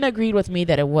right. Lynn agreed with me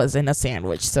that it wasn't a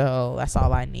sandwich, so that's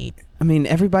all I need. I mean,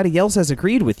 everybody else has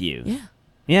agreed with you. Yeah.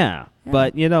 Yeah.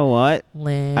 But you know what?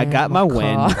 Lynn I got my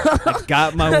win. McCaw. I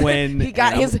got my win. He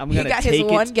got and his. I'm He gonna got his take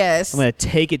one it. guess. I'm going to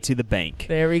take it to the bank.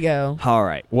 There we go. All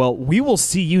right. Well, we will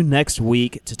see you next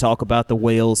week to talk about the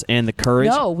Whales and the Courage.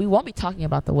 No, we won't be talking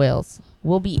about the Whales.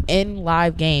 We'll be in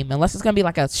live game, unless it's going to be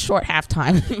like a short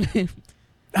halftime.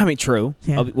 I mean, true.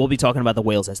 Yeah. We'll be talking about the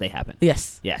Whales as they happen.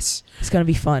 Yes. Yes. It's going to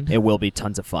be fun. It will be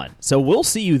tons of fun. So we'll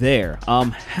see you there.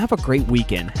 Have a great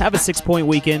weekend. Have a 6 Point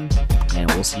weekend, and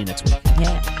we'll see you next week.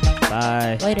 Yeah.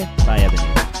 Bye. Later. Bye, Ebony.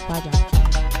 Bye, John.